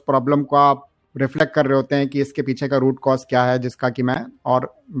हैं और उस प्रॉब्लम को आप रिफ्लेक्ट कर रहे होते हैं कि इसके पीछे का रूट कॉज क्या है, जिसका कि मैं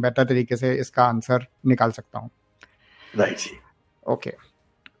और बेटर तरीके से इसका आंसर निकाल सकता हूँ। राइट जी। ओके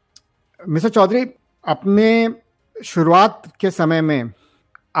मिस्टर चौधरी, अपने शुरुआत के समय में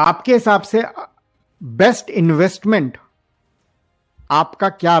आपके हिसाब से बेस्ट इन्वेस्टमेंट आपका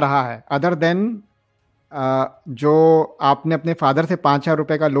क्या रहा है, अदर देन जो आपने अपने फादर से 5,000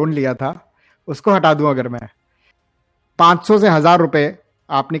 रुपए का लोन लिया था, उसको हटा दूं अगर मैं, 500 से 1,000 रुपए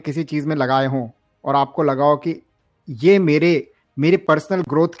आपने किसी चीज में लगाए हों और आपको लगा हो कि ये मेरे पर्सनल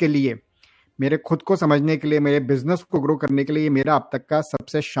ग्रोथ के लिए, मेरे खुद को समझने के लिए, मेरे बिजनेस को ग्रो करने के लिए ये मेरा अब तक का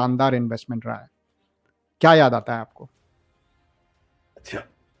सबसे शानदार इन्वेस्टमेंट रहा है, क्या याद आता है आपको? अच्छा,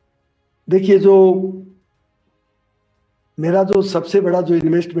 देखिए, जो मेरा जो सबसे बड़ा जो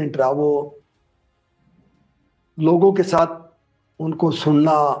इन्वेस्टमेंट रहा वो लोगों के साथ उनको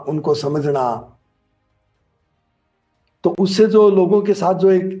सुनना, उनको समझना। तो उससे जो लोगों के साथ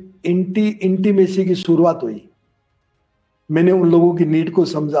जो एक इंटीमेसी की शुरुआत हुई, मैंने उन लोगों की नीड को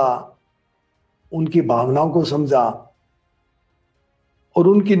समझा, उनकी भावनाओं को समझा, और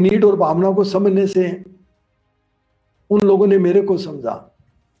उनकी नीड और भावनाओं को समझने से उन लोगों ने मेरे को समझा।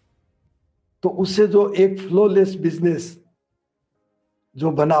 तो उससे जो एक फ्लोलेस बिजनेस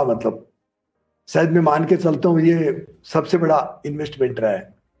जो बना, मतलब शायद मैं मान के चलता हूं ये सबसे बड़ा इन्वेस्टमेंट रहा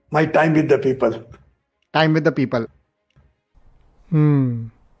है, my time with the people. Time with the people.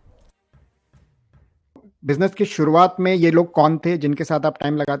 Business की शुरुआत में ये लोग कौन थे जिनके साथ आप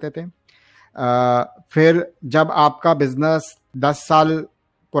टाइम लगाते थे? फिर जब आपका बिजनेस 10 साल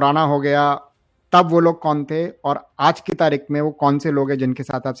पुराना हो गया, तब वो लोग कौन थे? और आज की तारीख में वो कौन से लोग हैं जिनके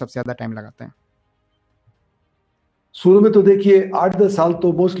साथ आप सबसे ज्यादा टाइम लगाते हैं? शुरू में तो देखिए 8-10 साल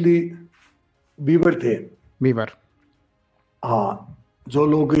तो मोस्टली वीवर थे। वीवर, हाँ, जो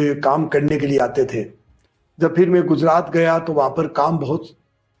लोग काम करने के लिए आते थे। जब फिर मैं गुजरात गया तो वहां पर काम बहुत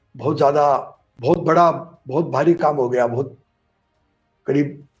बहुत ज्यादा, बहुत बड़ा, बहुत भारी काम हो गया। बहुत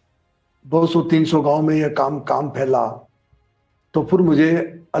करीब 200-300 गांव में यह काम फैला। तो फिर मुझे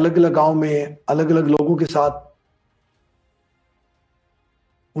अलग अलग गांव में अलग अलग लोगों के साथ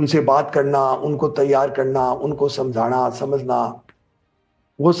उनसे बात करना, उनको तैयार करना, उनको समझाना, समझना,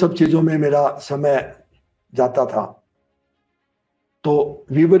 वो सब चीजों में मेरा समय जाता था। तो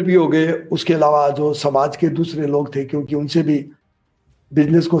वीवर भी हो गए, उसके अलावा जो समाज के दूसरे लोग थे, क्योंकि उनसे भी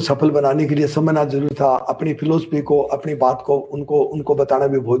बिजनेस को सफल बनाने के लिए समझना जरूरी था। अपनी फिलोसफी को, अपनी बात को उनको बताना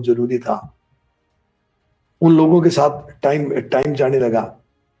भी बहुत जरूरी था। उन लोगों के साथ टाइम जाने लगा।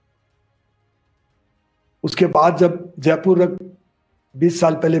 उसके बाद जब जयपुर रग 20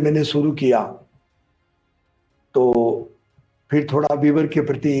 साल पहले मैंने शुरू किया, तो फिर थोड़ा वीवर के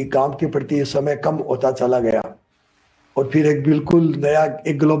प्रति, गांव के प्रति समय कम होता चला गया, और फिर एक बिल्कुल नया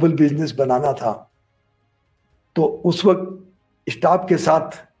एक ग्लोबल बिजनेस बनाना था। तो उस वक्त स्टाफ के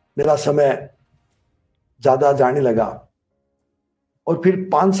साथ मेरा समय ज्यादा जाने लगा। और फिर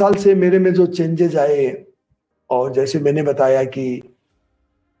 5 साल से मेरे में जो चेंजेस आए, और जैसे मैंने बताया कि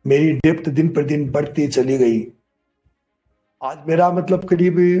मेरी डेप्थ दिन पर दिन बढ़ती चली गई। आज मेरा मतलब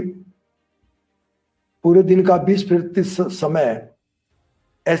करीब पूरे दिन का 20% समय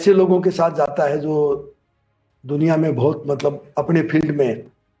ऐसे लोगों के साथ जाता है जो दुनिया में बहुत, मतलब अपने फील्ड में,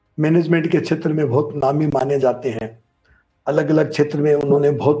 मैनेजमेंट के क्षेत्र में बहुत नामी माने जाते हैं। अलग अलग क्षेत्र में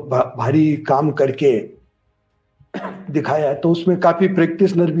उन्होंने बहुत भारी काम करके दिखाया है। तो उसमें काफी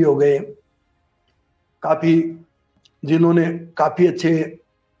प्रैक्टिशनर भी हो गए, काफी जिन्होंने काफी अच्छे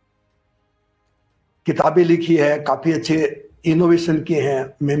किताबें लिखी है, काफी अच्छे इनोवेशन किए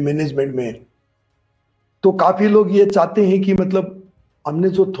हैं मैनेजमेंट में। तो काफी लोग ये चाहते हैं कि मतलब हमने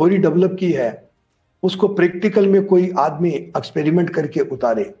जो थ्योरी डेवलप की है उसको प्रैक्टिकल में कोई आदमी एक्सपेरिमेंट करके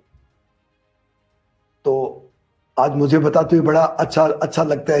उतारे। तो आज मुझे बताते हुए बड़ा अच्छा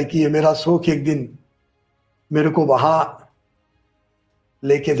लगता है कि ये मेरा शौक एक दिन मेरे को वहां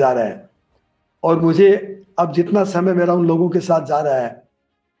लेके जा रहा है। और मुझे अब जितना समय मेरा उन लोगों के साथ जा रहा है,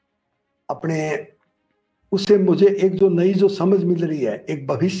 अपने उससे मुझे एक जो नई जो समझ मिल रही है, एक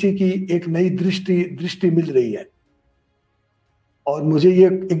भविष्य की एक नई दृष्टि मिल रही है। और मुझे ये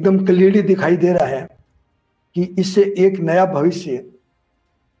एकदम क्लियरली दिखाई दे रहा है कि इससे एक नया भविष्य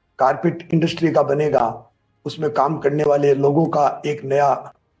कारपेट इंडस्ट्री का बनेगा, उसमें काम करने वाले लोगों का एक नया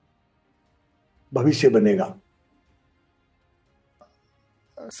भविष्य बनेगा।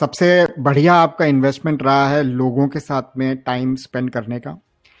 सबसे बढ़िया आपका इन्वेस्टमेंट रहा है लोगों के साथ में टाइम स्पेंड करने का।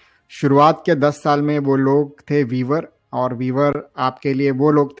 शुरुआत के 10 साल में वो लोग थे वीवर, और वीवर आपके लिए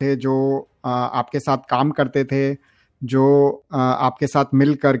वो लोग थे जो आपके साथ काम करते थे, जो आपके साथ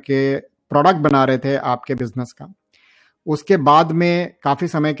मिल करके प्रोडक्ट बना रहे थे आपके बिजनेस का। उसके बाद में काफ़ी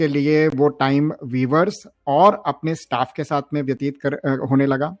समय के लिए वो टाइम वीवर्स और अपने स्टाफ के साथ में व्यतीत होने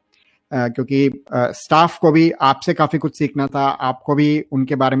लगा, क्योंकि स्टाफ को भी आपसे काफ़ी कुछ सीखना था, आपको भी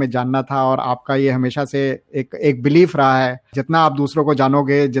उनके बारे में जानना था, और आपका ये हमेशा से एक बिलीफ रहा है, जितना आप दूसरों को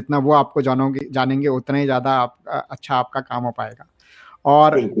जानोगे, जितना वो आपको जानेंगे, उतना ही ज़्यादा अच्छा आपका काम हो पाएगा।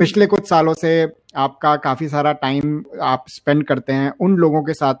 और पिछले कुछ सालों से आपका काफ़ी सारा टाइम आप स्पेंड करते हैं उन लोगों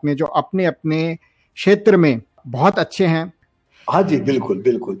के साथ में जो अपने अपने क्षेत्र में बहुत अच्छे हैं। हाँ जी, बिल्कुल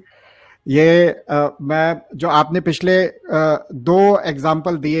बिल्कुल। ये मैं जो आपने पिछले 2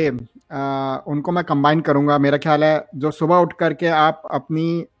 एग्जाम्पल दिए उनको मैं कंबाइन करूंगा। मेरा ख्याल है जो सुबह उठ करके आप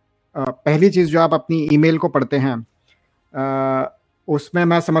अपनी पहली चीज़ जो आप अपनी ईमेल को पढ़ते हैं, उसमें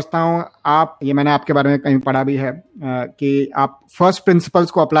मैं समझता हूँ आप, ये मैंने आपके बारे में कहीं पढ़ा भी है, कि आप फर्स्ट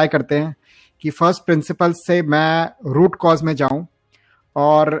प्रिंसिपल्स को अप्लाई करते हैं, कि फर्स्ट प्रिंसिपल्स से मैं रूट कॉज में जाऊं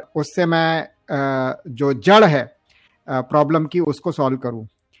और उससे मैं जो जड़ है प्रॉब्लम की उसको सॉल्व करूं।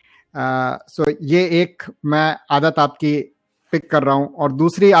 सो ये एक मैं आदत आपकी पिक कर रहा हूं। और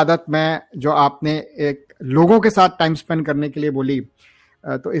दूसरी आदत मैं जो आपने एक लोगों के साथ टाइम स्पेंड करने के लिए बोली,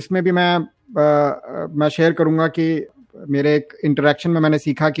 तो इसमें भी मैं शेयर करूंगा कि मेरे एक इंटरेक्शन में मैंने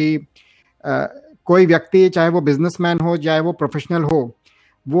सीखा कि कोई व्यक्ति, चाहे वो बिजनेसमैन हो चाहे वो प्रोफेशनल हो,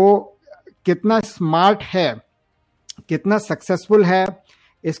 वो कितना स्मार्ट है, कितना सक्सेसफुल है,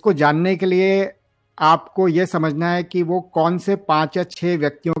 इसको जानने के लिए आपको ये समझना है कि वो कौन से 5 या 6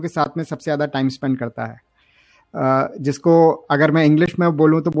 व्यक्तियों के साथ में सबसे ज़्यादा टाइम स्पेंड करता है, जिसको अगर मैं इंग्लिश में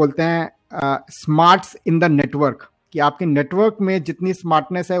बोलूँ तो बोलते हैं स्मार्ट्स इन द नेटवर्क, कि आपके नेटवर्क में जितनी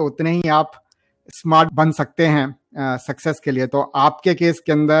स्मार्टनेस है उतने ही आप स्मार्ट बन सकते हैं सक्सेस के लिए। तो आपके केस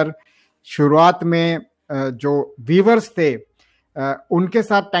के अंदर शुरुआत में जो व्यूअर्स थे उनके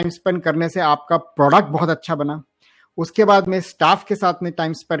साथ टाइम स्पेंड करने से आपका प्रोडक्ट बहुत अच्छा बना। उसके बाद में स्टाफ के साथ में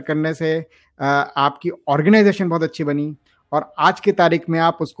टाइम स्पेंड करने से आपकी ऑर्गेनाइजेशन बहुत अच्छी बनी, और आज की तारीख में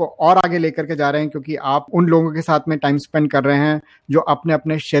आप उसको और आगे लेकर के जा रहे हैं, क्योंकि आप उन लोगों के साथ में टाइम स्पेंड कर रहे हैं जो अपने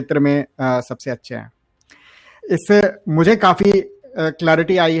अपने क्षेत्र में सबसे अच्छे हैं। इससे मुझे काफ़ी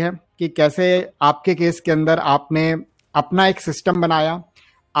क्लैरिटी आई है कि कैसे आपके केस के अंदर आपने अपना एक सिस्टम बनाया,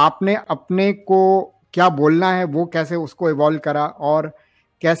 आपने अपने को क्या बोलना है वो कैसे उसको इवॉल्व करा, और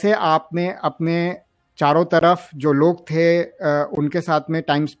कैसे आपने अपने चारों तरफ जो लोग थे उनके साथ में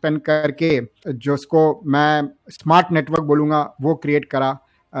टाइम स्पेंड करके, जो उसको मैं स्मार्ट नेटवर्क बोलूँगा, वो क्रिएट करा,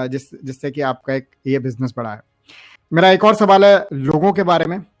 जिससे कि आपका एक ये बिजनेस बढ़ा है। मेरा एक और सवाल है लोगों के बारे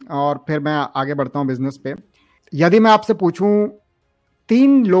में, और फिर मैं आगे बढ़ता हूँ बिजनेस पे। यदि मैं आपसे पूछूं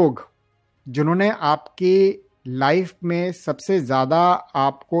 3 लोग जिन्होंने आपकी लाइफ में सबसे ज़्यादा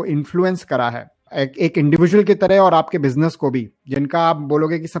आपको इन्फ्लुएंस करा है, एक इंडिविजुअल की तरह और आपके बिजनेस को भी, जिनका आप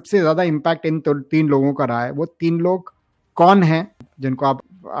बोलोगे कि सबसे ज़्यादा इम्पैक्ट इन 3 लोगों का रहा है, वो 3 लोग कौन हैं जिनको आप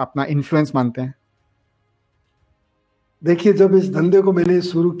अपना इन्फ्लुएंस मानते हैं? देखिए, जब इस धंधे को मैंने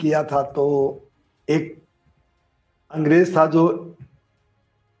शुरू किया था तो एक अंग्रेज था जो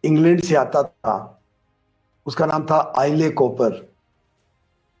इंग्लैंड से आता था, उसका नाम था आइले कॉपर,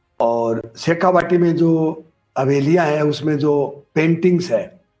 और शेखावाटी में जो हवेलियां हैं उसमें जो पेंटिंग्स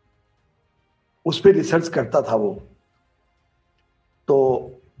है उस पर रिसर्च करता था वो। तो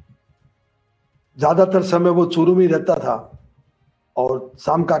ज्यादातर समय वो चूरू में रहता था, और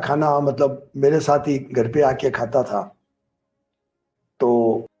शाम का खाना मतलब मेरे साथ ही घर पे आके खाता था।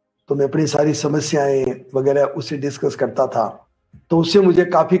 तो मैं अपनी सारी समस्याएं वगैरह उससे डिस्कस करता था, तो उससे मुझे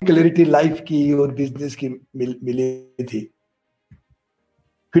काफी क्लैरिटी लाइफ की और बिजनेस की मिली थी।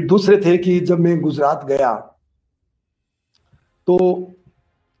 फिर दूसरे थे कि जब मैं गुजरात गया तो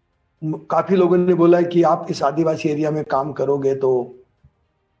काफी लोगों ने बोला कि आप इस आदिवासी एरिया में काम करोगे तो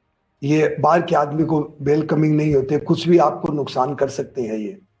ये बाहर के आदमी को वेलकमिंग नहीं होते, कुछ भी आपको नुकसान कर सकते हैं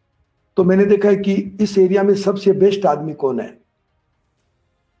ये। तो मैंने देखा कि इस एरिया में सबसे बेस्ट आदमी कौन है,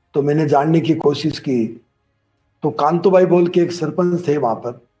 तो मैंने जानने की कोशिश की। तो कांतो भाई बोल के एक सरपंच थे वहां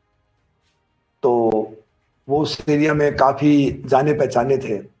पर, तो वो उस एरिया में काफी जाने पहचाने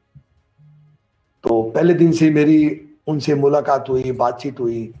थे। तो पहले दिन से मेरी उनसे मुलाकात हुई, बातचीत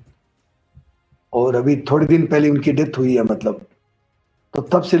हुई। और अभी थोड़े दिन पहले उनकी डेथ हुई है मतलब। तो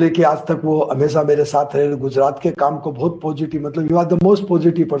तब से लेके आज तक वो हमेशा मेरे साथ रहे, गुजरात के काम को बहुत पॉजिटिव, मतलब you are the most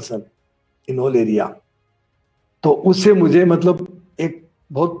positive person in whole area. तो उससे मुझे मतलब एक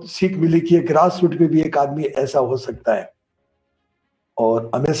बहुत सीख मिली कि एक ग्रास रूट पे भी एक आदमी ऐसा हो सकता है। और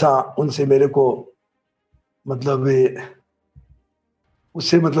हमेशा उनसे मेरे को मतलब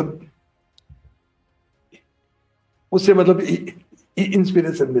उससे मतलब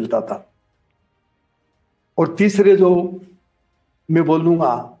इंस्पिरेशन मिलता था। और तीसरे जो मैं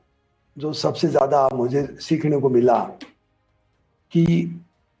बोलूंगा, जो सबसे ज्यादा मुझे सीखने को मिला, कि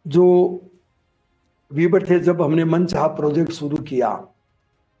जो वीवर थे, जब हमने मन चाहा प्रोजेक्ट शुरू किया,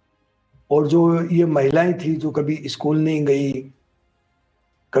 और जो ये महिलाएं थी जो कभी स्कूल नहीं गई,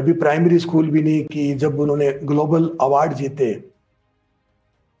 कभी प्राइमरी स्कूल भी नहीं की, जब उन्होंने ग्लोबल अवार्ड जीते,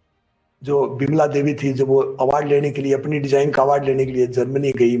 जो बिमला देवी थी, जब वो अवार्ड लेने के लिए, अपनी डिजाइन का अवार्ड लेने के लिए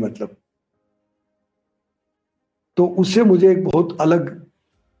जर्मनी गई मतलब, तो उससे मुझे एक बहुत अलग,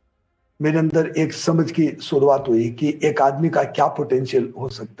 मेरे अंदर एक समझ की शुरुआत हुई कि एक आदमी का क्या पोटेंशियल हो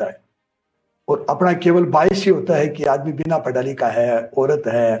सकता है। और अपना केवल बायस ही होता है कि आदमी बिना पढ़ा लिखा है, औरत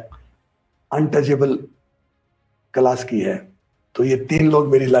है, अनटचेबल क्लास की है। तो ये 3 लोग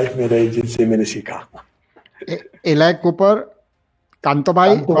मेरी लाइफ में रहे जिनसे मैंने सीखा। एलाय कूपर,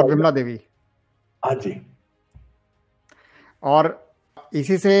 कांतोभाई और विमला देवी। हाँ जी। और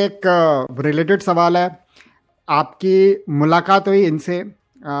इसी से एक रिलेटेड सवाल है, आपकी मुलाकात हुई इनसे,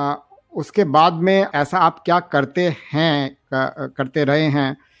 उसके बाद में ऐसा आप क्या करते हैं, करते रहे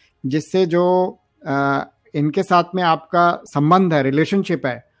हैं, जिससे जो इनके साथ में आपका संबंध है, रिलेशनशिप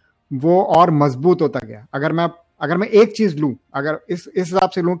है, वो और मजबूत होता गया? अगर मैं एक चीज लूं, अगर इस हिसाब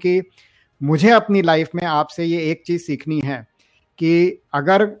से लूं कि मुझे अपनी लाइफ में आपसे ये एक चीज सीखनी है, कि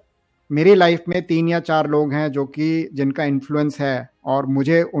अगर मेरी लाइफ में 3 या 4 लोग हैं जो कि जिनका इन्फ्लुएंस है, और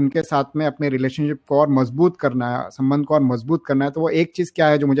मुझे उनके साथ में अपने रिलेशनशिप को और मजबूत करना है, संबंध को और मजबूत करना है, तो वो एक चीज क्या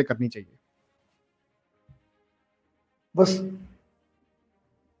है जो मुझे करनी चाहिए? बस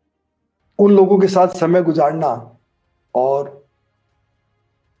उन लोगों के साथ समय गुजारना, और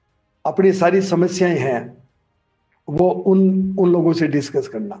अपनी सारी समस्याएं हैं वो उन लोगों से डिस्कस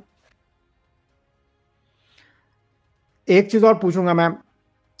करना। एक चीज और पूछूंगा मैं,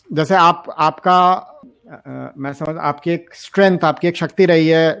 जैसे आपका मैं समझ, आपकी एक स्ट्रेंथ, आपकी एक शक्ति रही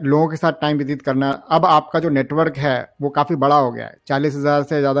है लोगों के साथ टाइम व्यतीत करना। अब आपका जो नेटवर्क है वो काफी बड़ा हो गया है, 40,000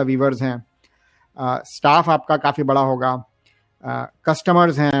 से ज्यादा व्यूवर्स हैं, स्टाफ आपका काफी बड़ा होगा,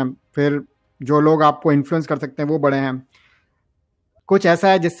 कस्टमर्स हैं, फिर जो लोग आपको इन्फ्लुएंस कर सकते हैं वो बड़े हैं। कुछ ऐसा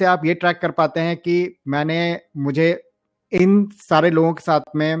है जिससे आप ये ट्रैक कर पाते हैं कि मुझे इन सारे लोगों के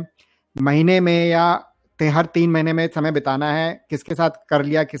साथ में महीने में या हर 3 महीने में समय बिताना है, किसके साथ कर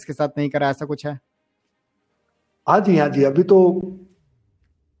लिया, किसके साथ नहीं करा, ऐसा कुछ है? हाँ जी, हाँ जी। अभी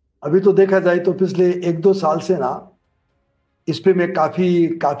तो देखा जाए तो पिछले 1-2 साल से ना इस पे मैं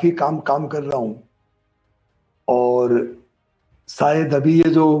काफी काम कर रहा हूं। और शायद अभी ये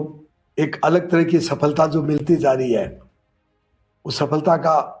जो एक अलग तरह की सफलता जो मिलती जा रही है, उस सफलता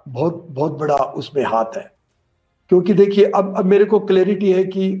का बहुत बहुत बड़ा उसमें हाथ है। क्योंकि देखिए, अब मेरे को क्लैरिटी है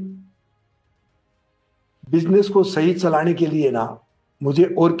कि बिजनेस को सही चलाने के लिए ना मुझे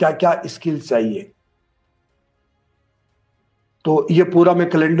और क्या क्या स्किल्स चाहिए। तो ये पूरा मैं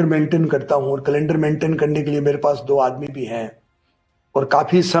कैलेंडर मेंटेन करता हूं, और कैलेंडर मेंटेन करने के लिए मेरे पास 2 आदमी भी हैं, और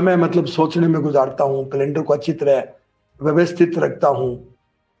काफी समय मतलब सोचने में गुजारता हूं, कैलेंडर को अच्छी तरह व्यवस्थित रखता हूं।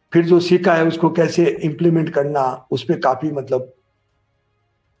 फिर जो सीखा है उसको कैसे इंप्लीमेंट करना, उस पर काफी मतलब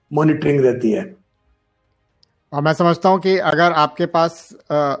मॉनिटरिंग रहती है। और मैं समझता हूँ कि अगर आपके पास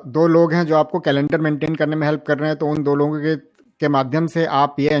 2 लोग हैं जो आपको कैलेंडर मेंटेन करने में हेल्प कर रहे हैं, तो उन 2 लोगों के माध्यम से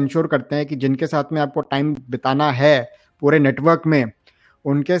आप ये इंश्योर करते हैं कि जिनके साथ में आपको टाइम बिताना है पूरे नेटवर्क में,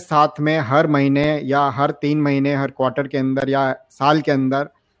 उनके साथ में हर महीने या हर 3 महीने, हर क्वार्टर के अंदर या साल के अंदर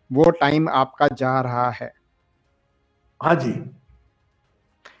वो टाइम आपका जा रहा है। हाँ जी,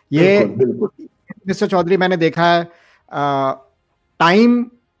 ये बिल्कुल। मिस्टर चौधरी, मैंने देखा है टाइम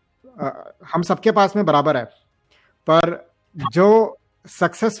हम सबके पास में बराबर है, पर जो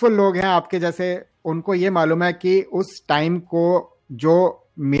सक्सेसफुल लोग हैं आपके जैसे, उनको ये मालूम है कि उस टाइम को जो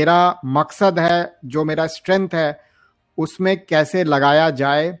मेरा मकसद है, जो मेरा स्ट्रेंथ है, उसमें कैसे लगाया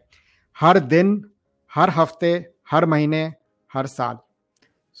जाए, हर दिन, हर हफ्ते, हर महीने, हर साल।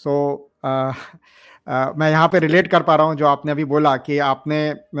 मैं यहाँ पे रिलेट कर पा रहा हूँ जो आपने अभी बोला कि आप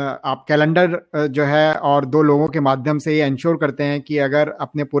कैलेंडर जो है और 2 लोगों के माध्यम से ये इंश्योर करते हैं कि अगर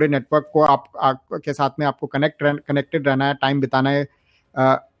अपने पूरे नेटवर्क को आपके साथ में आपको कनेक्टेड रहना है, टाइम बिताना है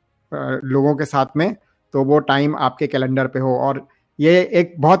लोगों के साथ में, तो वो टाइम आपके कैलेंडर पे हो। और ये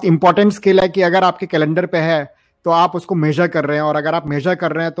एक बहुत इंपॉर्टेंट स्किल है कि अगर आपके कैलेंडर पे है तो आप उसको मेजर कर रहे हैं, और अगर आप मेजर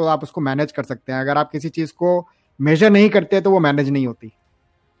कर रहे हैं तो आप उसको मैनेज कर सकते हैं. अगर आप किसी चीज को मेजर नहीं करते तो वो मैनेज नहीं होती.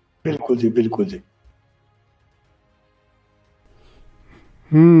 बिल्कुल जी, बिल्कुल जी.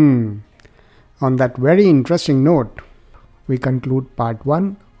 On that very interesting note, we conclude part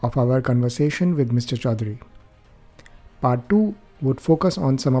 1 of our conversation with Mr. Chaudhary. Part 2 would focus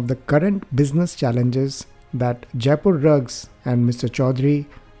on some of the current business challenges that Jaipur Rugs and Mr. Chaudhary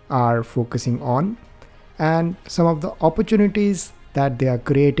are focusing on, and some of the opportunities that they are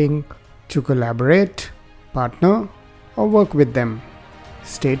creating to collaborate, partner, or work with them.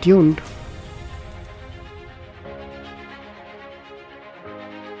 Stay tuned.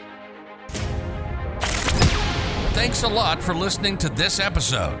 Thanks a lot for listening to this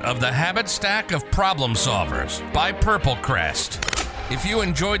episode of the Habit Stack of Problem Solvers by Purple Crest. If you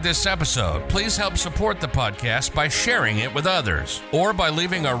enjoyed this episode, please help support the podcast by sharing it with others or by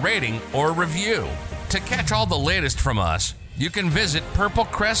leaving a rating or review. To catch all the latest from us, you can visit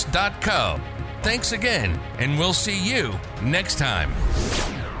purplecrest.co. Thanks again, and we'll see you next time.